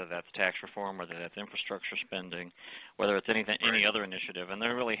for it? Whether that's tax reform, whether that's infrastructure spending, whether it's any other initiative, and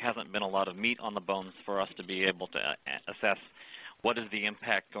there really hasn't been a lot of meat on the bones for us to be able to assess what is the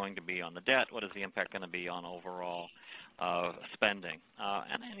impact going to be on the debt, what is the impact going to be on overall spending,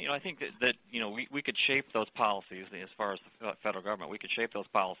 and I think that we could shape those policies as far as the federal government. We could shape those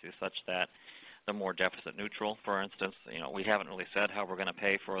policies such that they're more deficit neutral, for instance. We haven't really said how we're going to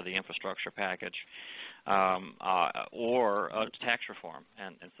pay for the infrastructure package or tax reform.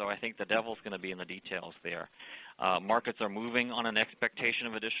 And so I think the devil's going to be in the details there. Markets are moving on an expectation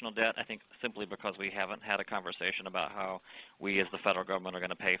of additional debt, I think simply because we haven't had a conversation about how we as the federal government are going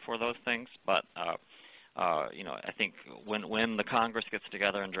to pay for those things. But I think when the Congress gets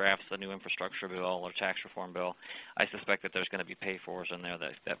together and drafts a new infrastructure bill or tax reform bill, I suspect that there's going to be pay-fors in there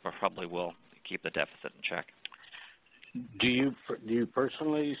that probably will keep the deficit in check. Do you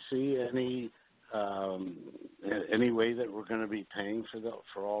personally see any way that we're going to be paying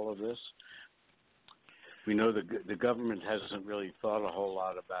for all of this? We know the government hasn't really thought a whole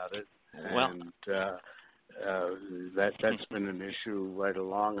lot about it, and that's been an issue right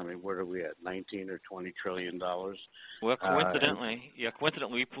along. I mean, where are we at? $19 or $20 trillion? Well, coincidentally,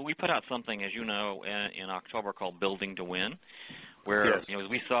 we put out something, as you know, in October called Building to Win, where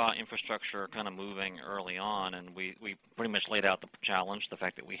we saw infrastructure kind of moving early on, and we pretty much laid out the challenge, the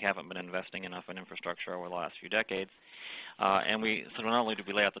fact that we haven't been investing enough in infrastructure over the last few decades. And so not only did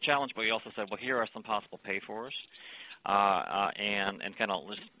we lay out the challenge, but we also said, well, here are some possible pay-fors, and kind of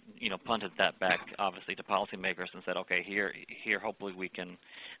punted that back, obviously, to policymakers and said, okay, here, hopefully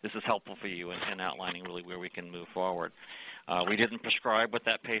this is helpful for you in outlining really where we can move forward. We didn't prescribe what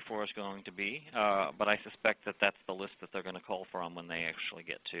that pay-for is going to be, but I suspect that that's the list that they're going to call from when they actually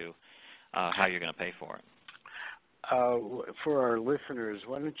get to how you're going to pay for it. For our listeners,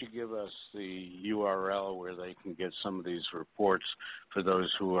 why don't you give us the URL where they can get some of these reports for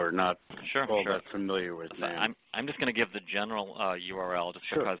those who are not all that familiar with NAM? I'm just going to give the general URL just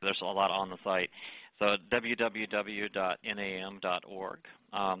because there's a lot on the site. So www.nam.org.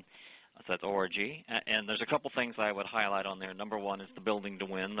 So that's ORG. And there's a couple things I would highlight on there. Number one is the Building to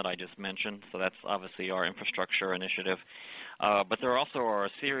Win that I just mentioned. So that's obviously our infrastructure initiative. But there also are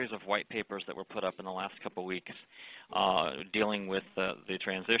a series of white papers that were put up in the last couple of weeks dealing with the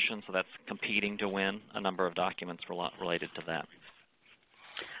transition. So that's Competing to Win, a number of documents related to that.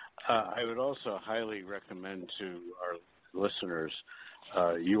 I would also highly recommend to our listeners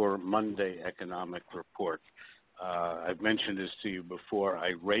your Monday economic report. I've mentioned this to you before.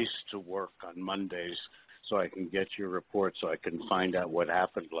 I race to work on Mondays so I can get your report, so I can find out what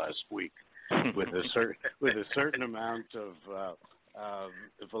happened last week with a certain amount of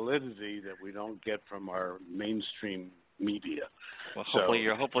validity that we don't get from our mainstream media. Well,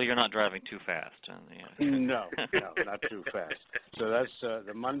 hopefully you're not driving too fast. No, not too fast. So that's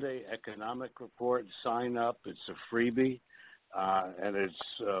the Monday economic report. Sign up. It's a freebie. And it's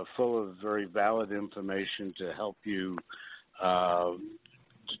full of very valid information to help you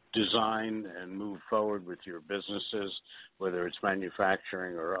design and move forward with your businesses, whether it's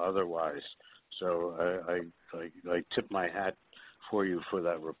manufacturing or otherwise. So I tip my hat for you for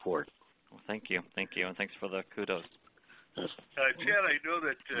that report. Well, thank you, and thanks for the kudos. Chad, I know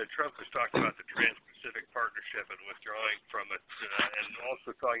that Trump has talked about the Trans-Pacific Partnership and withdrawing from it, and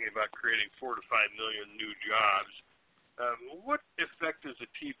also talking about creating 4 to 5 million new jobs. What effect does the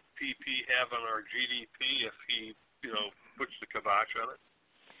TPP have on our GDP if he, puts the kibosh on it?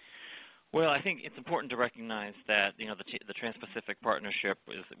 Well, I think it's important to recognize that the Trans-Pacific Partnership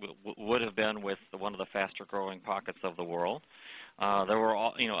would have been with one of the faster-growing pockets of the world. There were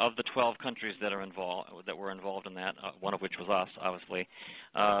of the 12 countries that were involved in that, one of which was us, obviously.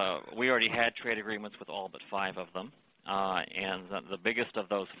 We already had trade agreements with all but 5 of them, and the biggest of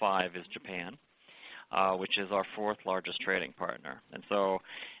those 5 is Japan. Which is our 4th largest trading partner. And so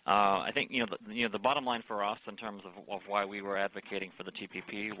I think the bottom line for us in terms of why we were advocating for the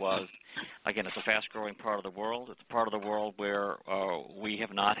TPP was, again, it's a fast-growing part of the world. It's a part of the world where we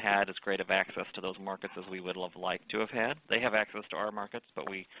have not had as great of access to those markets as we would have liked to have had. They have access to our markets, but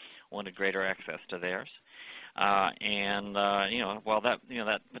we wanted greater access to theirs. While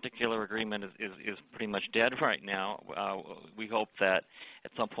that particular agreement is pretty much dead right now, we hope that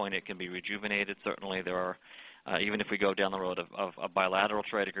at some point it can be rejuvenated. Certainly, there are, even if we go down the road of bilateral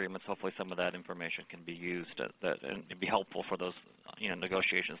trade agreements, hopefully some of that information can be used and be helpful for those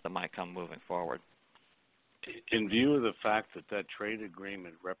negotiations that might come moving forward. In view of the fact that trade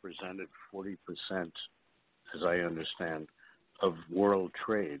agreement represented 40%, as I understand, of world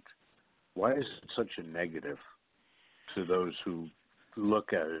trade, why is it such a negative to those who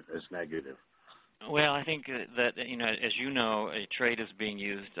look at it as negative? Well, I think that, as you know, trade is being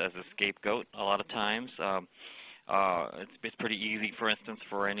used as a scapegoat a lot of times. It's pretty easy, for instance,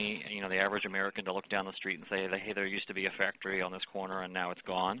 for the average American to look down the street and say, hey, there used to be a factory on this corner and now it's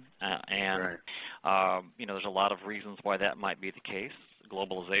gone. There's a lot of reasons why that might be the case,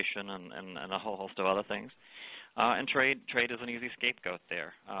 globalization and a whole host of other things. And trade is an easy scapegoat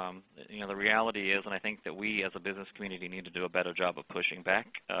there. The reality is, and I think that we as a business community need to do a better job of pushing back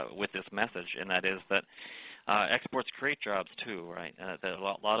with this message, and that is that exports create jobs too, right? That a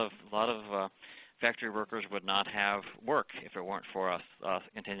lot of factory workers would not have work if it weren't for us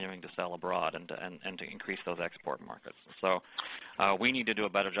continuing to sell abroad and to increase those export markets. So we need to do a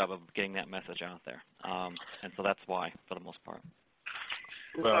better job of getting that message out there, and so that's why, for the most part.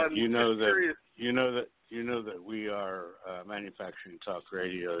 Well, you know that we are Manufacturing Talk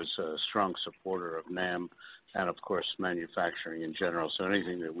Radio is a strong supporter of NAM and, of course, manufacturing in general. So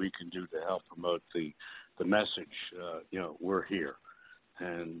anything that we can do to help promote the message, we're here.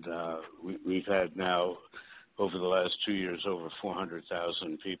 And we've had now, over the last 2 years, over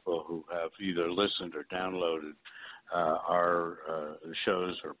 400,000 people who have either listened or downloaded our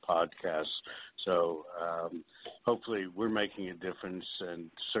shows or podcasts. So hopefully we're making a difference,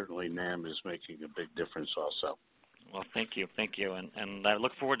 and certainly NAM is making a big difference also. Well, thank you, and I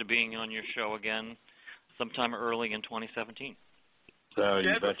look forward to being on your show again sometime early in 2017. Chad,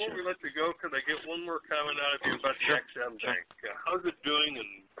 before we let you go, could I get one more comment out of you about the XM Bank? How's it doing,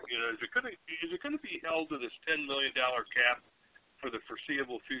 and is it going to be held to this $10 million cap for the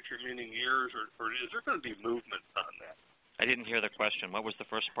foreseeable future, meaning years, or is there going to be movement on that? I didn't hear the question. What was the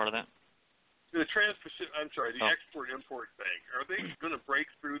first part of that? The Export-Import Bank. Are they going to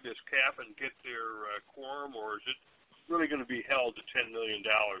break through this cap and get their quorum, or is it really going to be held to $10 million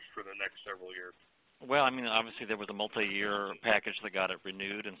for the next several years? Well, I mean, obviously there was a multi-year package that got it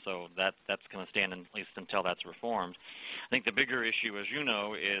renewed, and so that's going to stand at least until that's reformed. I think the bigger issue, as you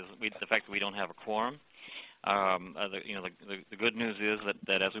know, is the fact that we don't have a quorum. The good news is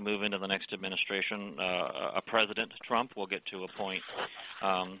that as we move into the next administration, a President Trump will get to appoint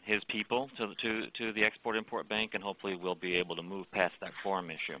his people to the Export-Import Bank, and hopefully we'll be able to move past that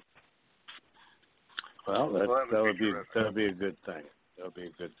quorum issue. Well, that would be a good thing. That would be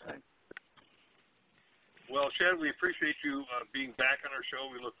a good thing. Well, Chad, we appreciate you being back on our show.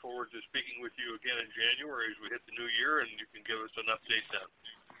 We look forward to speaking with you again in January as we hit the new year, and you can give us an update then.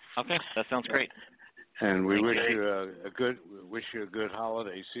 Okay, that sounds great. And we wish you a good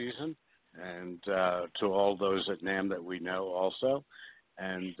holiday season, and to all those at NAM that we know also.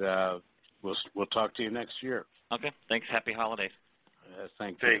 And we'll talk to you next year. Okay, thanks. Happy holidays.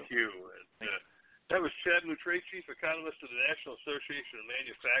 Thank you. Thank you. That was Chad Moutre, Chief Economist of the National Association of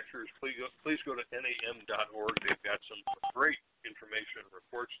Manufacturers. Please go to NAM.org. They've got some great information and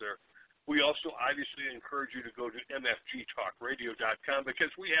reports there. We also obviously encourage you to go to MFGTalkRadio.com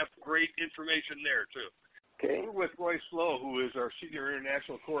because we have great information there, too. Okay. We're with Royce Lowe, who is our Senior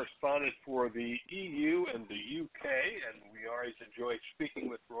International Correspondent for the EU and the UK, and we always enjoy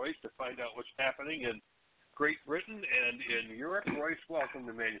speaking with Royce to find out what's happening in Great Britain and in Europe. Royce, welcome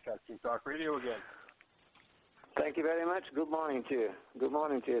to Manufacturing Talk Radio again. Thank you very much. Good morning to you. Good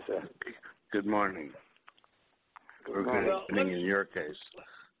morning to you, sir. Good morning. Good evening in your case.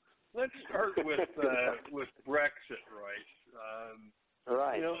 Let's start with Brexit, Royce.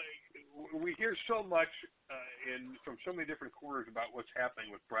 Right. We hear so much from so many different quarters about what's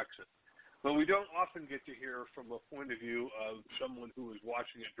happening with Brexit, but we don't often get to hear from a point of view of someone who is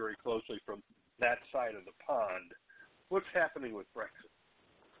watching it very closely from that side of the pond. What's happening with Brexit?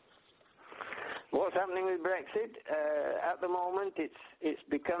 What's happening with Brexit? At the moment, it's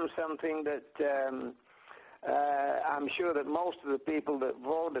become something that I'm sure that most of the people that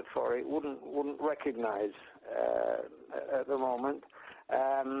voted for it wouldn't recognize at the moment.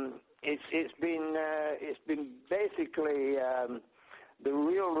 It's been basically the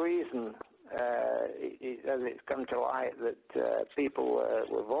real reason, as it's come to light, that people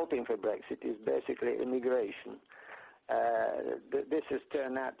were voting for Brexit is basically immigration. This has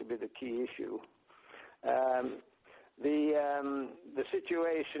turned out to be the key issue. The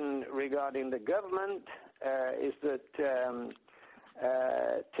situation regarding the government is that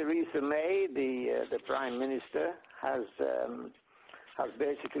Theresa May, the Prime Minister, has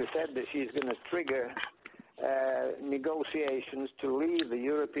basically said that she's going to trigger negotiations to leave the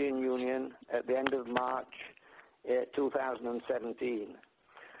European Union at the end of March 2017.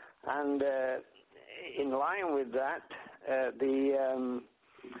 And in line with that, the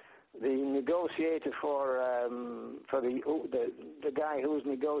negotiator for the guy who's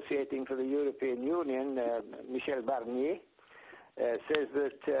negotiating for the European Union, Michel Barnier, says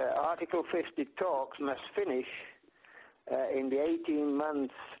that Article 50 talks must finish in the 18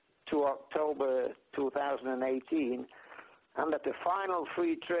 months to October 2018, and that the final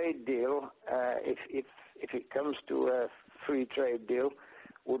free trade deal, if it comes to a free trade deal,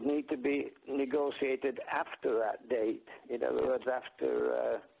 would need to be negotiated after that date, in other words,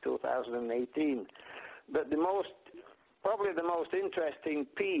 after 2018. But probably the most interesting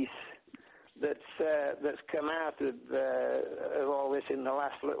piece that's come out of all this in the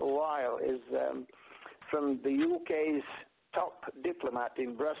last little while is from the UK's top diplomat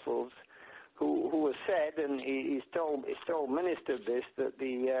in Brussels, who has said, and he's told Minister this, that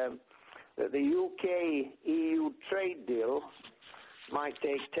the UK-EU trade deal might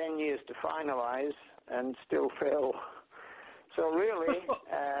take 10 years to finalize and still fail. So really,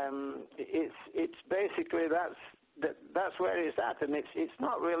 it's basically that's where it's at, and it's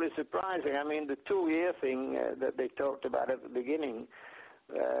not really surprising. I mean, the 2-year thing that they talked about at the beginning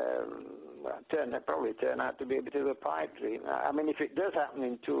probably turn out to be a bit of a pipe dream. I mean, if it does happen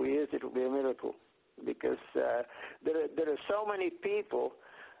in 2 years, it'll be a miracle, because there are so many people,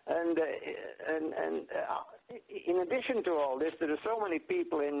 and in addition to all this, there are so many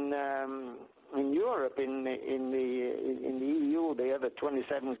people in Europe, in the EU, the other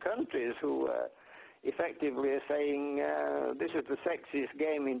 27 countries, who effectively are saying this is the sexiest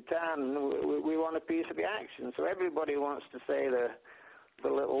game in town. We want a piece of the action. So everybody wants to say the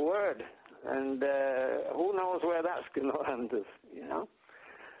little word, and who knows where that's going to land us, you know.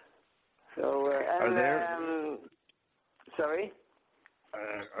 So sorry.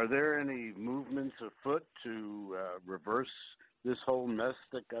 Are there any movements afoot to reverse this whole mess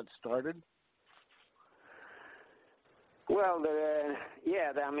that got started? Well,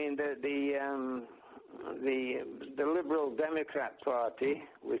 yeah. I mean, the Liberal Democrat Party,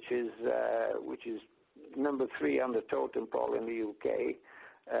 which is number 3 on the totem pole in the UK,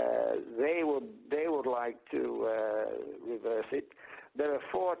 they would like to reverse it. There are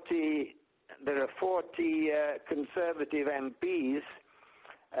 40 Conservative MPs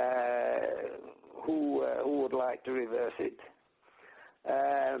who would like to reverse it.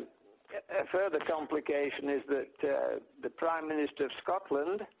 A further complication is that the Prime Minister of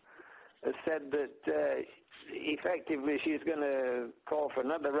Scotland has said that effectively she's going to call for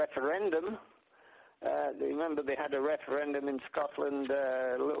another referendum. Remember, they had a referendum in Scotland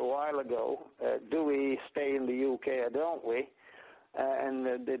a little while ago. Do we stay in the UK or don't we? And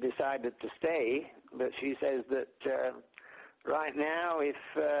they decided to stay. But she says that right now, if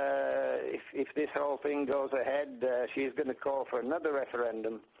this whole thing goes ahead, she's going to call for another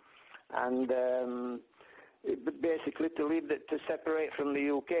referendum, and basically to separate from the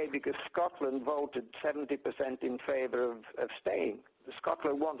UK, because Scotland voted 70% in favour of staying.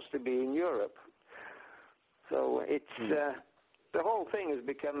 Scotland wants to be in Europe. So it's the whole thing is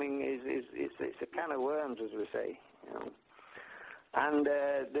becoming it's a can of worms, as we say, you know. And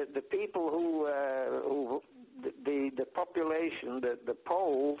the people who the population, the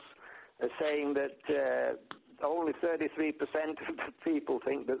polls are saying that only 33% of the people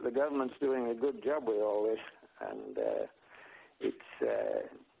think that the government's doing a good job with all this, and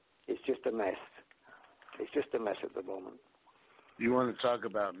it's just a mess. It's just a mess at the moment. You want to talk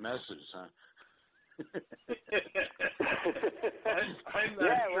about messes, huh? I'm not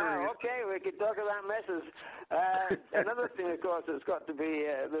sure. Well, okay, we can talk about messes. Another thing, of course, that's got to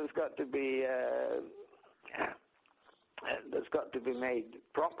be made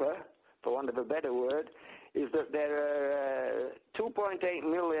proper, for want of a better word, is that there are 2.8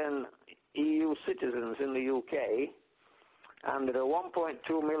 million EU citizens in the UK, and there are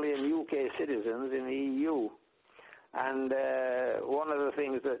 1.2 million UK citizens in the EU. And one of the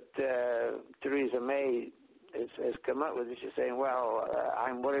things that Theresa May has come up with is she's saying, well,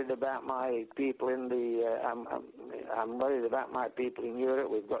 I'm worried about my people in I'm worried about my people in Europe.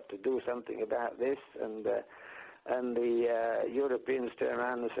 We've got to do something about this. And the Europeans turn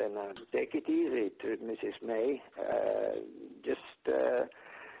around and say, no, take it easy, to Mrs. May.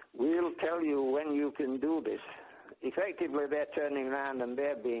 We'll tell you when you can do this. Effectively, they're turning around and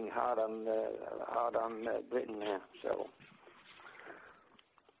they're being hard on Britain now. So,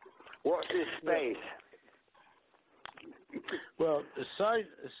 what's this space? Well, aside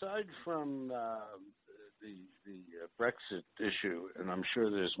from the Brexit issue, and I'm sure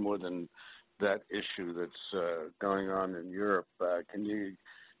there's more than that issue that's going on in Europe, can you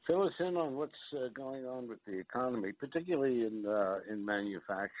fill us in on what's going on with the economy, particularly in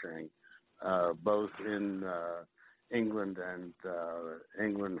manufacturing, both in England,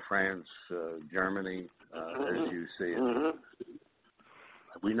 France, Germany, as you see it. Mm-hmm.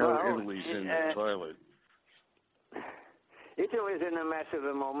 We know Italy's in the toilet. Italy's in a mess at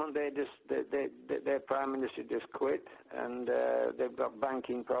the moment. Their prime minister just quit, and they've got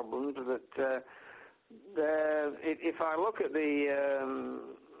banking problems. But if I look at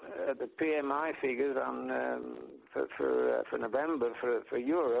the PMI figures for November for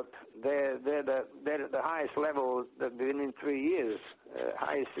Europe, they're at the highest level they've been in 3 years,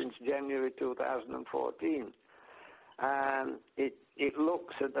 highest since January 2014. And it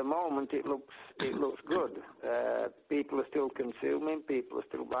looks at the moment it looks good. People are still consuming. People are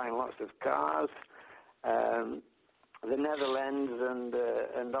still buying lots of cars. The Netherlands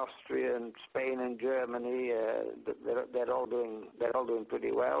and Austria and Spain and Germany, they're all doing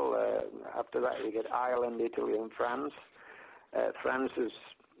pretty well. After that, we get Ireland, Italy, and France. France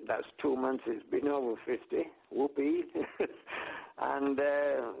that's 2 months. It's been over 50. Whoopee! And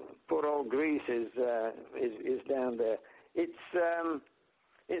poor old Greece is down there. It's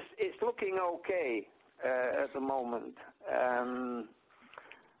looking okay at the moment.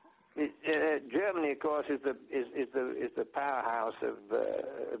 Germany, of course, is the powerhouse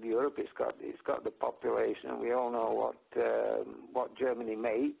of Europe. It's got the population. We all know what Germany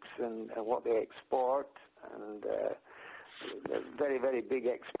makes and what they export, and they're a very, very big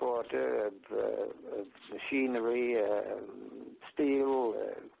exporter of machinery, steel,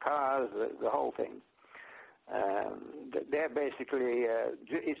 cars, the whole thing. They're basically,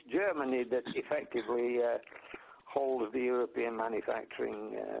 it's Germany that effectively holds the European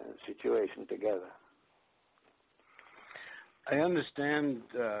manufacturing situation together. I understand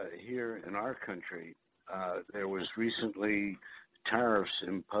here in our country there was recently tariffs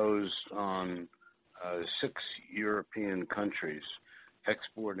imposed on 6 European countries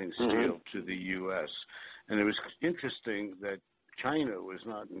exporting steel to the U.S. And it was interesting that China was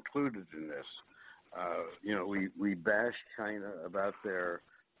not included in this. We bashed China about their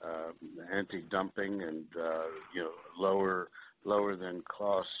anti-dumping and lower than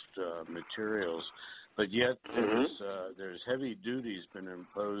cost materials, but yet there's heavy duties been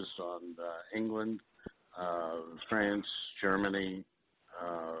imposed on England, France, Germany,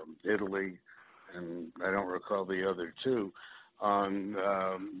 Italy, and I don't recall the other two, on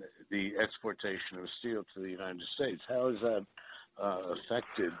the exportation of steel to the United States. How has that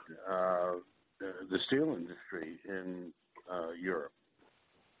affected the steel industry in Europe?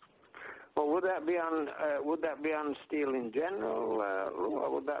 Well, would that be on steel in general, or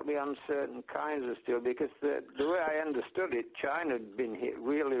would that be on certain kinds of steel? Because the way I understood it, China had been hit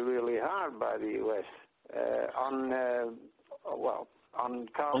really, really hard by the U.S. On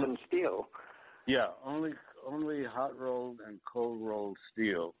carbon steel. Yeah, only hot rolled and cold rolled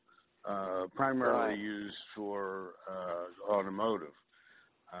steel, primarily used for automotive.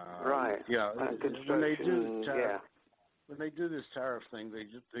 Right. Yeah. When they do this tariff thing,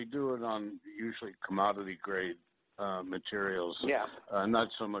 they do it on usually commodity grade materials. Yeah. Not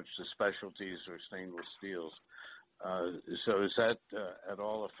so much the specialties or stainless steels. So is that at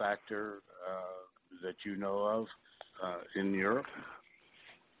all a factor that you know of in Europe?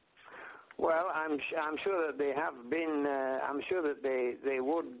 Well, I'm sure that they have been. I'm sure that they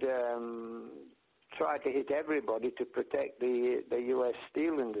would try to hit everybody to protect the U.S.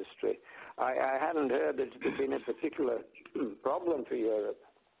 steel industry. I hadn't heard that there's been a particular problem for Europe.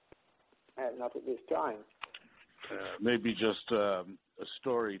 Not at this time. Maybe just a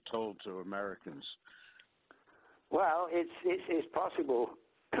story told to Americans. Well, it's possible.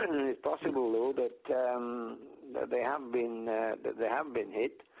 It's possible, though, that they have been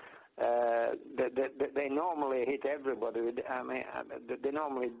hit. They normally hit everybody. I mean, they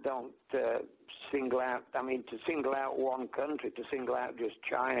normally don't single out. I mean, to single out one country, to single out just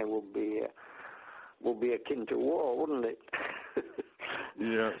China would be akin to war, wouldn't it?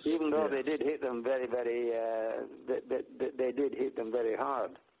 Yes. Even though they did hit them very, very, they did hit them very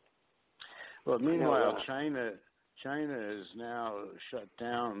hard. Well, meanwhile, China is now shut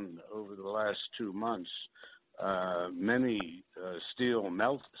down over the last 2 months. Many steel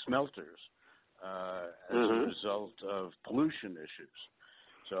smelters as a result of pollution issues.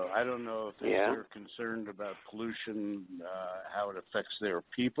 So I don't know if they're concerned about pollution, how it affects their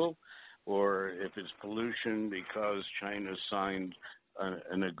people, or if it's pollution because China signed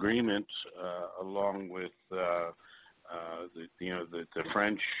an agreement along with the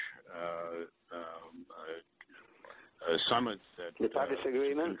French summit that the Paris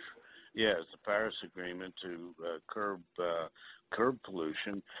Agreement. Yes, the Paris Agreement to curb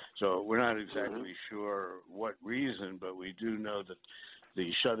pollution. So we're not exactly sure what reason, but we do know that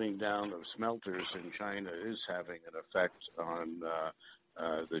the shutting down of smelters in China is having an effect on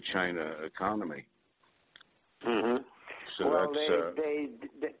the China economy. So well, that's,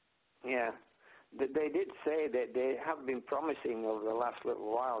 they did say that they have been promising over the last little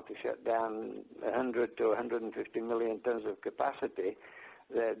while to shut down 100 to 150 million tons of capacity.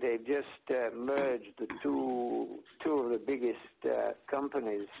 They just merged the two of the biggest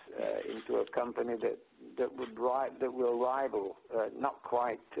companies into a company that will rival, not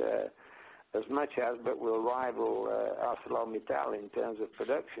quite as much as, but will rival ArcelorMittal in terms of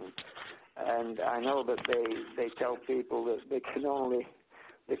production. And I know that they tell people that they can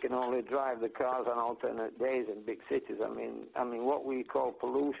only drive the cars on alternate days in big cities. I mean, what we call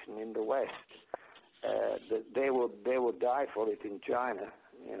pollution in the West, they would die for it in China.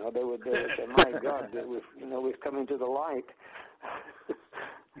 You know, they would say, "My God, we've come into the light."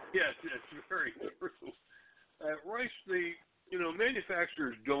 Yes, it's very true. Royce,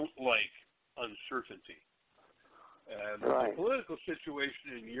 manufacturers don't like uncertainty. The political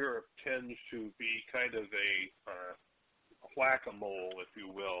situation in Europe tends to be kind of a whack-a-mole, if you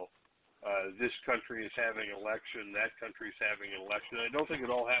will. This country is having an election, that country is having an election. I don't think it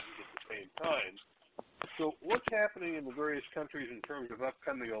all happens at the same time. So what's happening in the various countries in terms of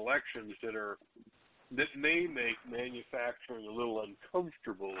upcoming elections that may make manufacturing a little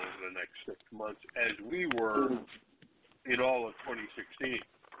uncomfortable over the next 6 months, as we were in all of 2016?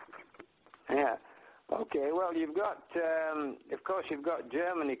 Yeah. Okay. Well, you've got, of course, you've got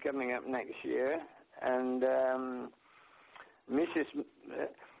Germany coming up next year, and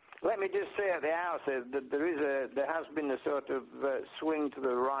let me just say at the outset that there has been a sort of swing to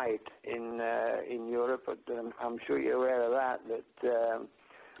the right in Europe. But I'm sure you're aware of that.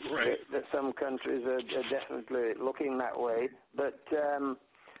 Right. That some countries are definitely looking that way. But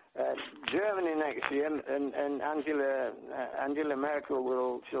Germany next year, and Angela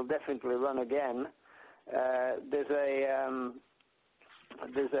Merkel she'll definitely run again. There's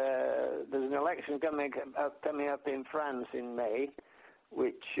an election coming up in France in May,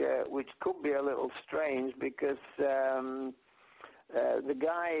 which could be a little strange because the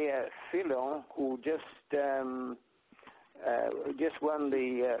guy Fillon, who just won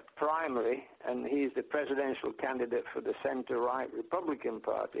the primary, and he's the presidential candidate for the centre-right Republican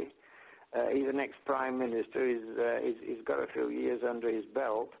Party. He's an ex-prime minister. He's got a few years under his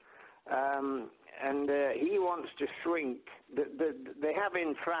belt. And he wants to shrink. They have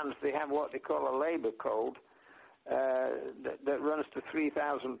in France, they have what they call a labour code that runs to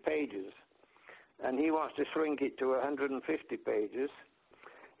 3,000 pages. And he wants to shrink it to 150 pages.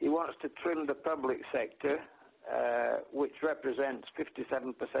 He wants to trim the public sector, which represents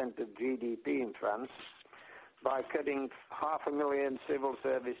 57% of GDP in France, by cutting 500,000 civil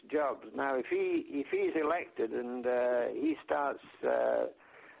service jobs. Now, if he's elected and he starts...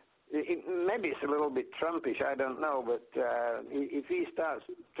 maybe it's a little bit Trumpish, I don't know, but if he starts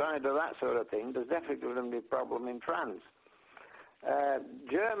trying to do that sort of thing, there's definitely going to be a problem in France.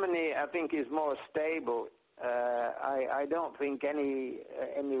 Germany, I think, is more stable. I don't think any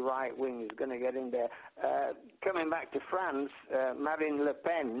right wing is going to get in there. Coming back to France, Marine Le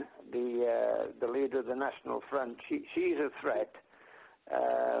Pen, the leader of the National Front, she's a threat.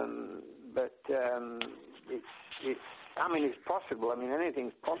 But it's possible. I mean,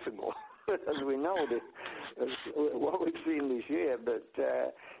 anything's possible, as we know, what we've seen this year. But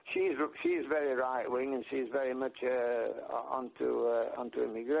she's very right-wing, and she's very much onto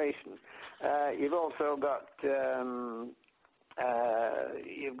immigration. You've also got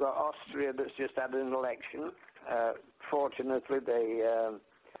Austria that's just had an election. Fortunately, they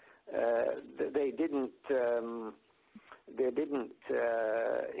didn't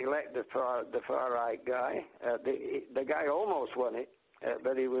elect the far right guy. The guy almost won it,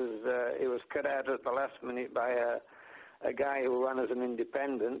 but he was cut out at the last minute by a guy who ran as an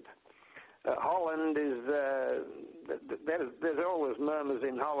independent. Holland is there's always murmurs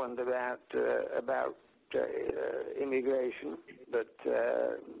in Holland about immigration, but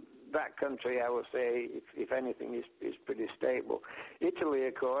that country, I would say, if anything, is pretty stable. Italy,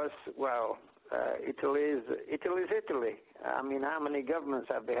 of course, well. Italy is Italy. I mean, how many governments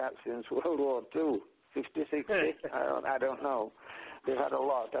have they had since World War II? 50, 60? I don't know. They've had a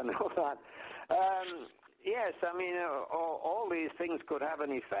lot, I know that. Yes, I mean, all these things could have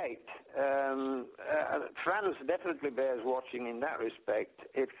an effect. France definitely bears watching in that respect.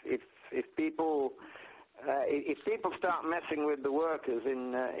 If people start messing with the workers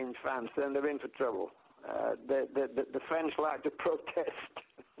in France, then they're in for trouble. The French like to protest.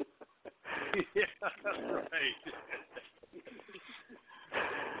 Yeah, right.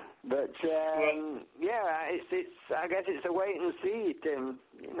 But it's I guess it's a wait and see, Tim.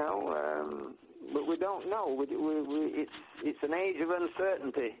 You know, but we don't know. It's an age of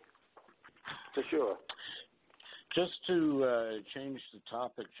uncertainty, for sure. Just to change the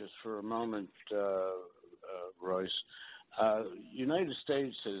topic just for a moment, Royce. United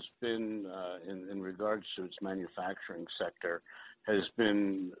States has been, in regards to its manufacturing sector, has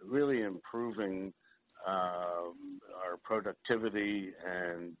been really improving our productivity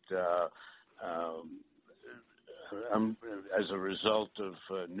and as a result of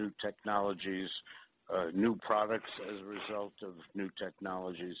new technologies, new products as a result of new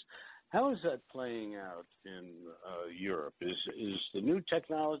technologies. How is that playing out in Europe? Is the new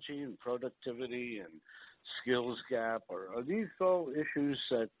technology and productivity and skills gap, or are these all issues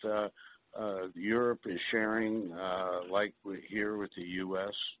that Europe is sharing, like here with the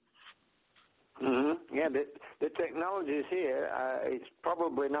U.S.? Mm-hmm. Yeah, the technology is here. It's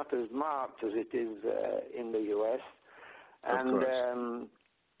probably not as marked as it is in the U.S. And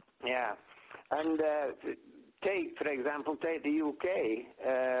yeah, and take for example, take the U.K.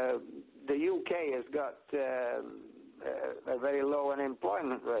 The U.K. has got a very low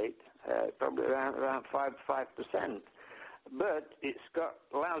unemployment rate, probably around 5%, but it's got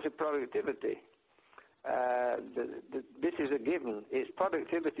lousy productivity. This is a given. Its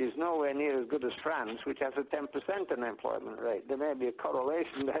productivity is nowhere near as good as France, which has a 10% unemployment rate. There may be a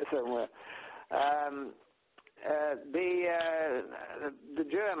correlation there somewhere. the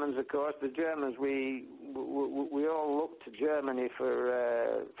Germans, of course, we all look to Germany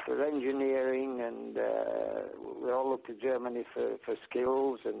for engineering, and we all look to Germany for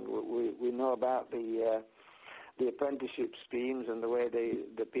skills, and we know about the apprenticeship schemes and the way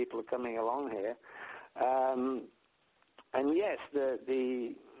the people are coming along here. And yes,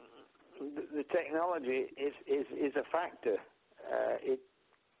 the technology is a factor.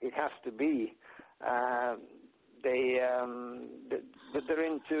 It has to be. But they're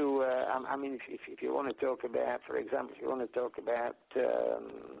into. I mean, if you want to talk about, for example, if you want to talk about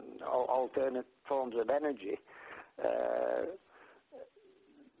alternate forms of energy,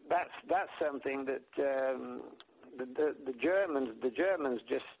 that's something that the Germans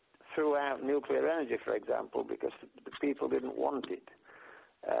just threw out nuclear energy, for example, because the people didn't want it.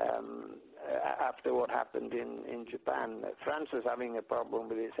 After what happened in Japan, France is having a problem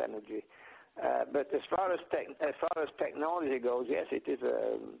with its energy. But as far as technology goes, yes, it is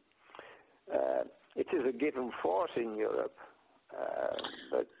a given force in Europe.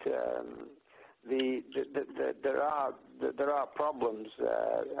 But there are problems.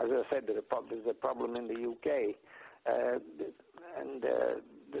 As I said, there's a problem in the UK, and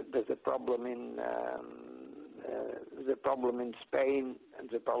there's a problem in Spain, and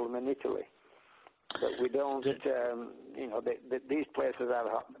there's a problem in Italy. But we don't, these places have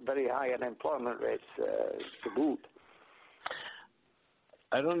very high unemployment rates to boot.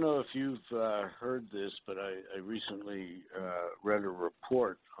 I don't know if you've heard this, but I recently read a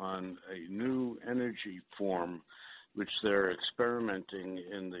report on a new energy form which they're experimenting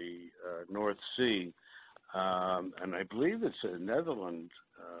in the North Sea, and I believe it's a Netherlands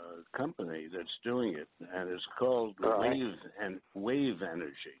company that's doing it, and it's called wave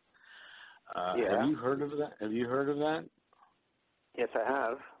energy. Yeah. Have you heard of that? Yes, I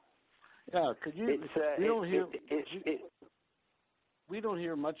have. Yeah, could you? We don't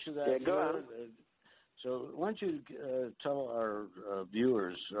hear much of that. Yeah, go on. So why don't you tell our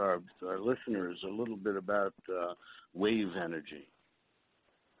viewers, our listeners, a little bit about wave energy?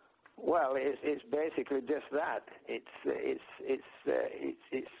 Well, it's basically just that. It's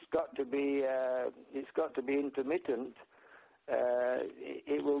got to be intermittent.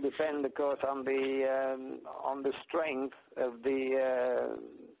 It will depend, of course, on the strength of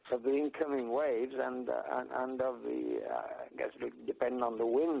the incoming waves and of the I guess it depend on the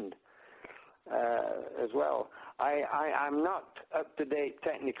wind as well. I'm not up to date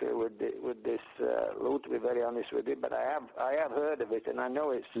technically with this, Lou, to be very honest with you, but I have heard of it, and I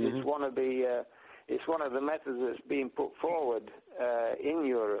know it's one of the methods that's being put forward in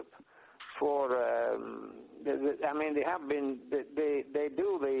Europe. I mean, they have been. They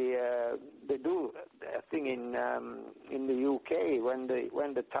do a thing in the UK when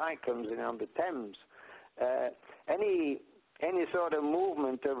the tide comes in on the Thames. Any sort of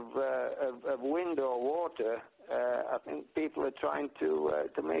movement of wind or water, I think people are trying to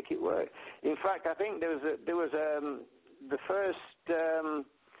make it work. In fact, I think there was the first.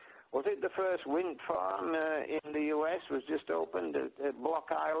 Was it the first wind farm in the U.S. was just opened at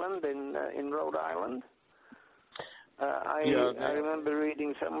Block Island in Rhode Island? I remember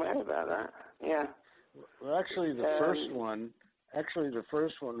reading somewhere about that. Yeah. Well, actually, the first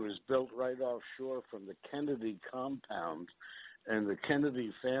one was built right offshore from the Kennedy compound, and the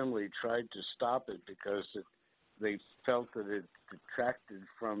Kennedy family tried to stop it because they felt that it detracted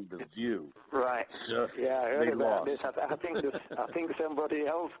from the view. Right. So yeah, I heard about lost. this. I think somebody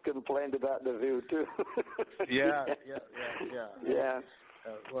else complained about the view too. Yeah.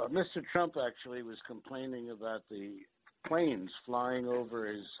 Well, Mr. Trump actually was complaining about the planes flying over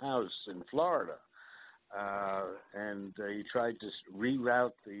his house in Florida, and he tried to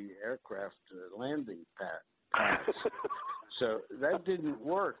reroute the aircraft landing pads. So that didn't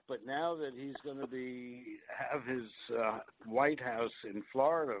work, but now that he's going to have his White House in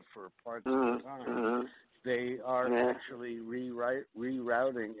Florida for parts of the time, they are actually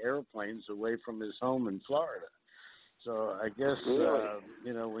rerouting airplanes away from his home in Florida. So I guess,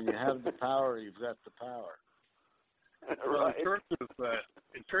 when you have the power, you've got the power. Well,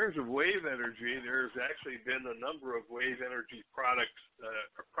 in terms of wave energy, there's actually been a number of wave energy projects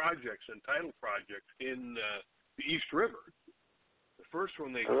and tidal projects in the East River. The first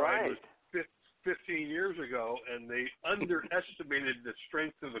one they tried was 15 years ago, and they underestimated the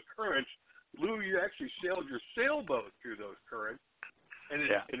strength of the currents. Lou, you actually sailed your sailboat through those currents, and it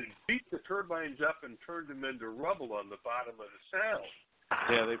beat the turbines up and turned them into rubble on the bottom of the Sound.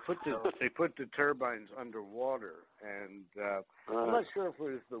 Yeah, they put the turbines underwater, and I'm not sure if it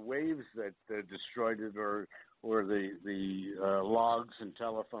was the waves that destroyed it or or the logs and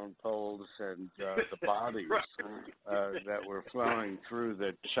telephone poles and the bodies that were flowing through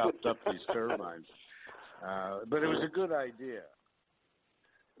that chopped up these turbines. But it was a good idea.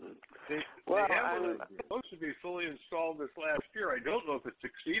 They were supposed to be fully installed this last year. I don't know if it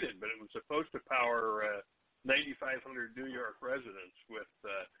succeeded, but it was supposed to power 9,500 New York residents with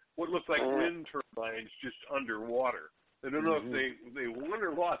what looked like wind turbines just underwater. I don't know if they won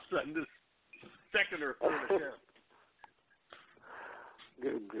or lost on this second or third attempt.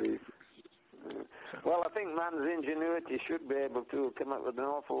 Good grief. Well, I think man's ingenuity should be able to come up with an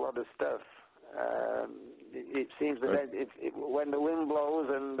awful lot of stuff. It seems that when the wind blows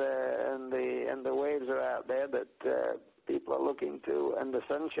and the waves are out there, that people are looking to, and the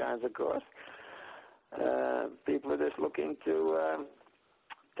sun shines, of course. People are just looking to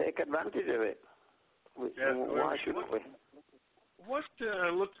take advantage of it. Why shouldn't we? What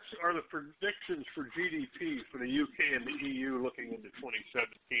are the predictions for GDP for the UK and the EU looking into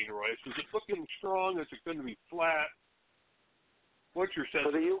 2017, Royce? Is it looking strong? Is it going to be flat? What's your sense?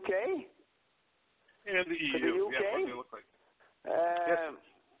 For the UK? And the EU. For the UK? Yeah, what do they look like?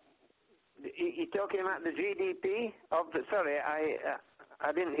 You're talking about the GDP of the... Sorry, I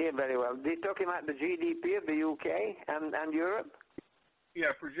didn't hear very well. You're talking about the GDP of the UK and Europe?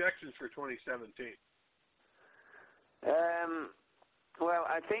 Yeah, projections for 2017. Well,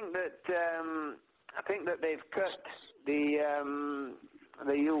 I think that they've cut the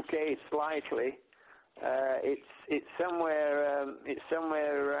UK slightly. It's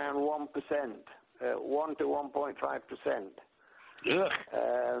somewhere around 1%, 1 to 1.5%. Yeah.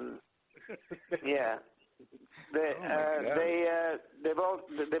 Yeah. They've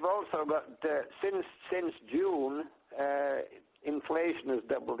also got since June, inflation has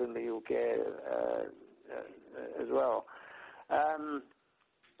doubled in the UK as well.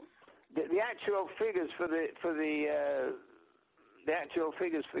 The actual figures the actual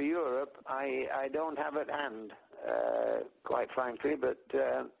figures for Europe, I don't have at hand, quite frankly, but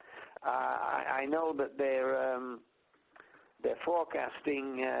I know that they're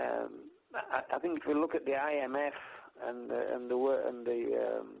forecasting. I think if we look at the IMF and the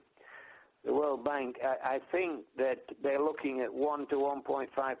World Bank, I think that they're looking at 1 to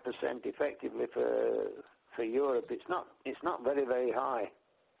 1.5% effectively for Europe. It's not very, very high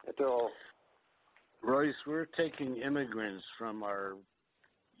at all. Royce, we're taking immigrants from our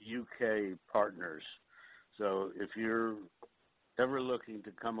UK partners. So if you're ever looking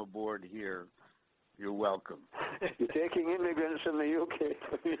to come aboard here, you're welcome. You're taking immigrants from the UK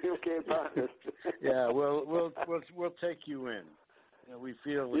partners. Yeah, we'll take you in. We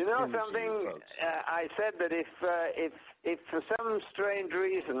feel. You know something? I said that if for some strange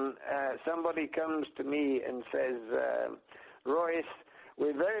reason somebody comes to me and says, Royce,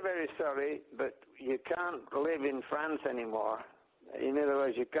 we're very, very sorry, but you can't live in France anymore. In other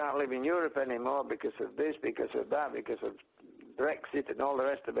words, you can't live in Europe anymore because of this, because of that, because of Brexit and all the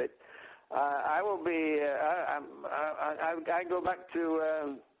rest of it. I will be. I go back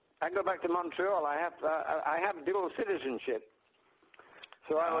to Montreal. I have dual citizenship.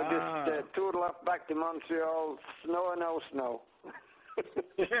 So I would just toodle up back to Montreal, snow or no snow.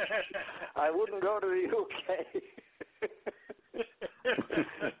 I wouldn't go to the UK.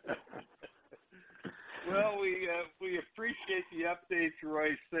 Well, we appreciate the updates,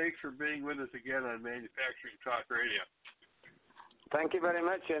 Royce. Thanks for being with us again on Manufacturing Talk Radio. Thank you very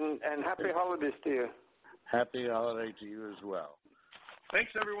much, and happy holidays to you. Happy holiday to you as well.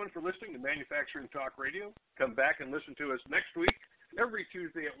 Thanks, everyone, for listening to Manufacturing Talk Radio. Come back and listen to us next week. Every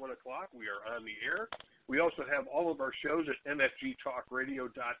Tuesday at 1 o'clock, we are on the air. We also have all of our shows at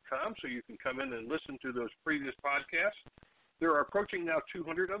mfgtalkradio.com, so you can come in and listen to those previous podcasts. There are approaching now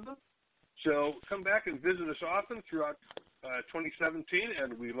 200 of them. So come back and visit us often throughout 2017,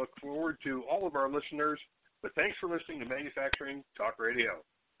 and we look forward to all of our listeners. But thanks for listening to Manufacturing Talk Radio.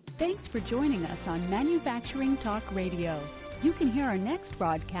 Thanks for joining us on Manufacturing Talk Radio. You can hear our next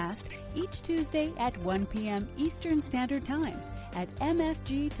broadcast each Tuesday at 1 p.m. Eastern Standard Time at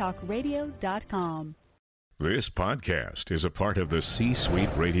mfgtalkradio.com. This podcast is a part of the C-Suite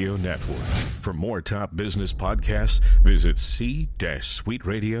Radio Network. For more top business podcasts, visit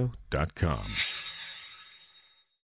c-suiteradio.com.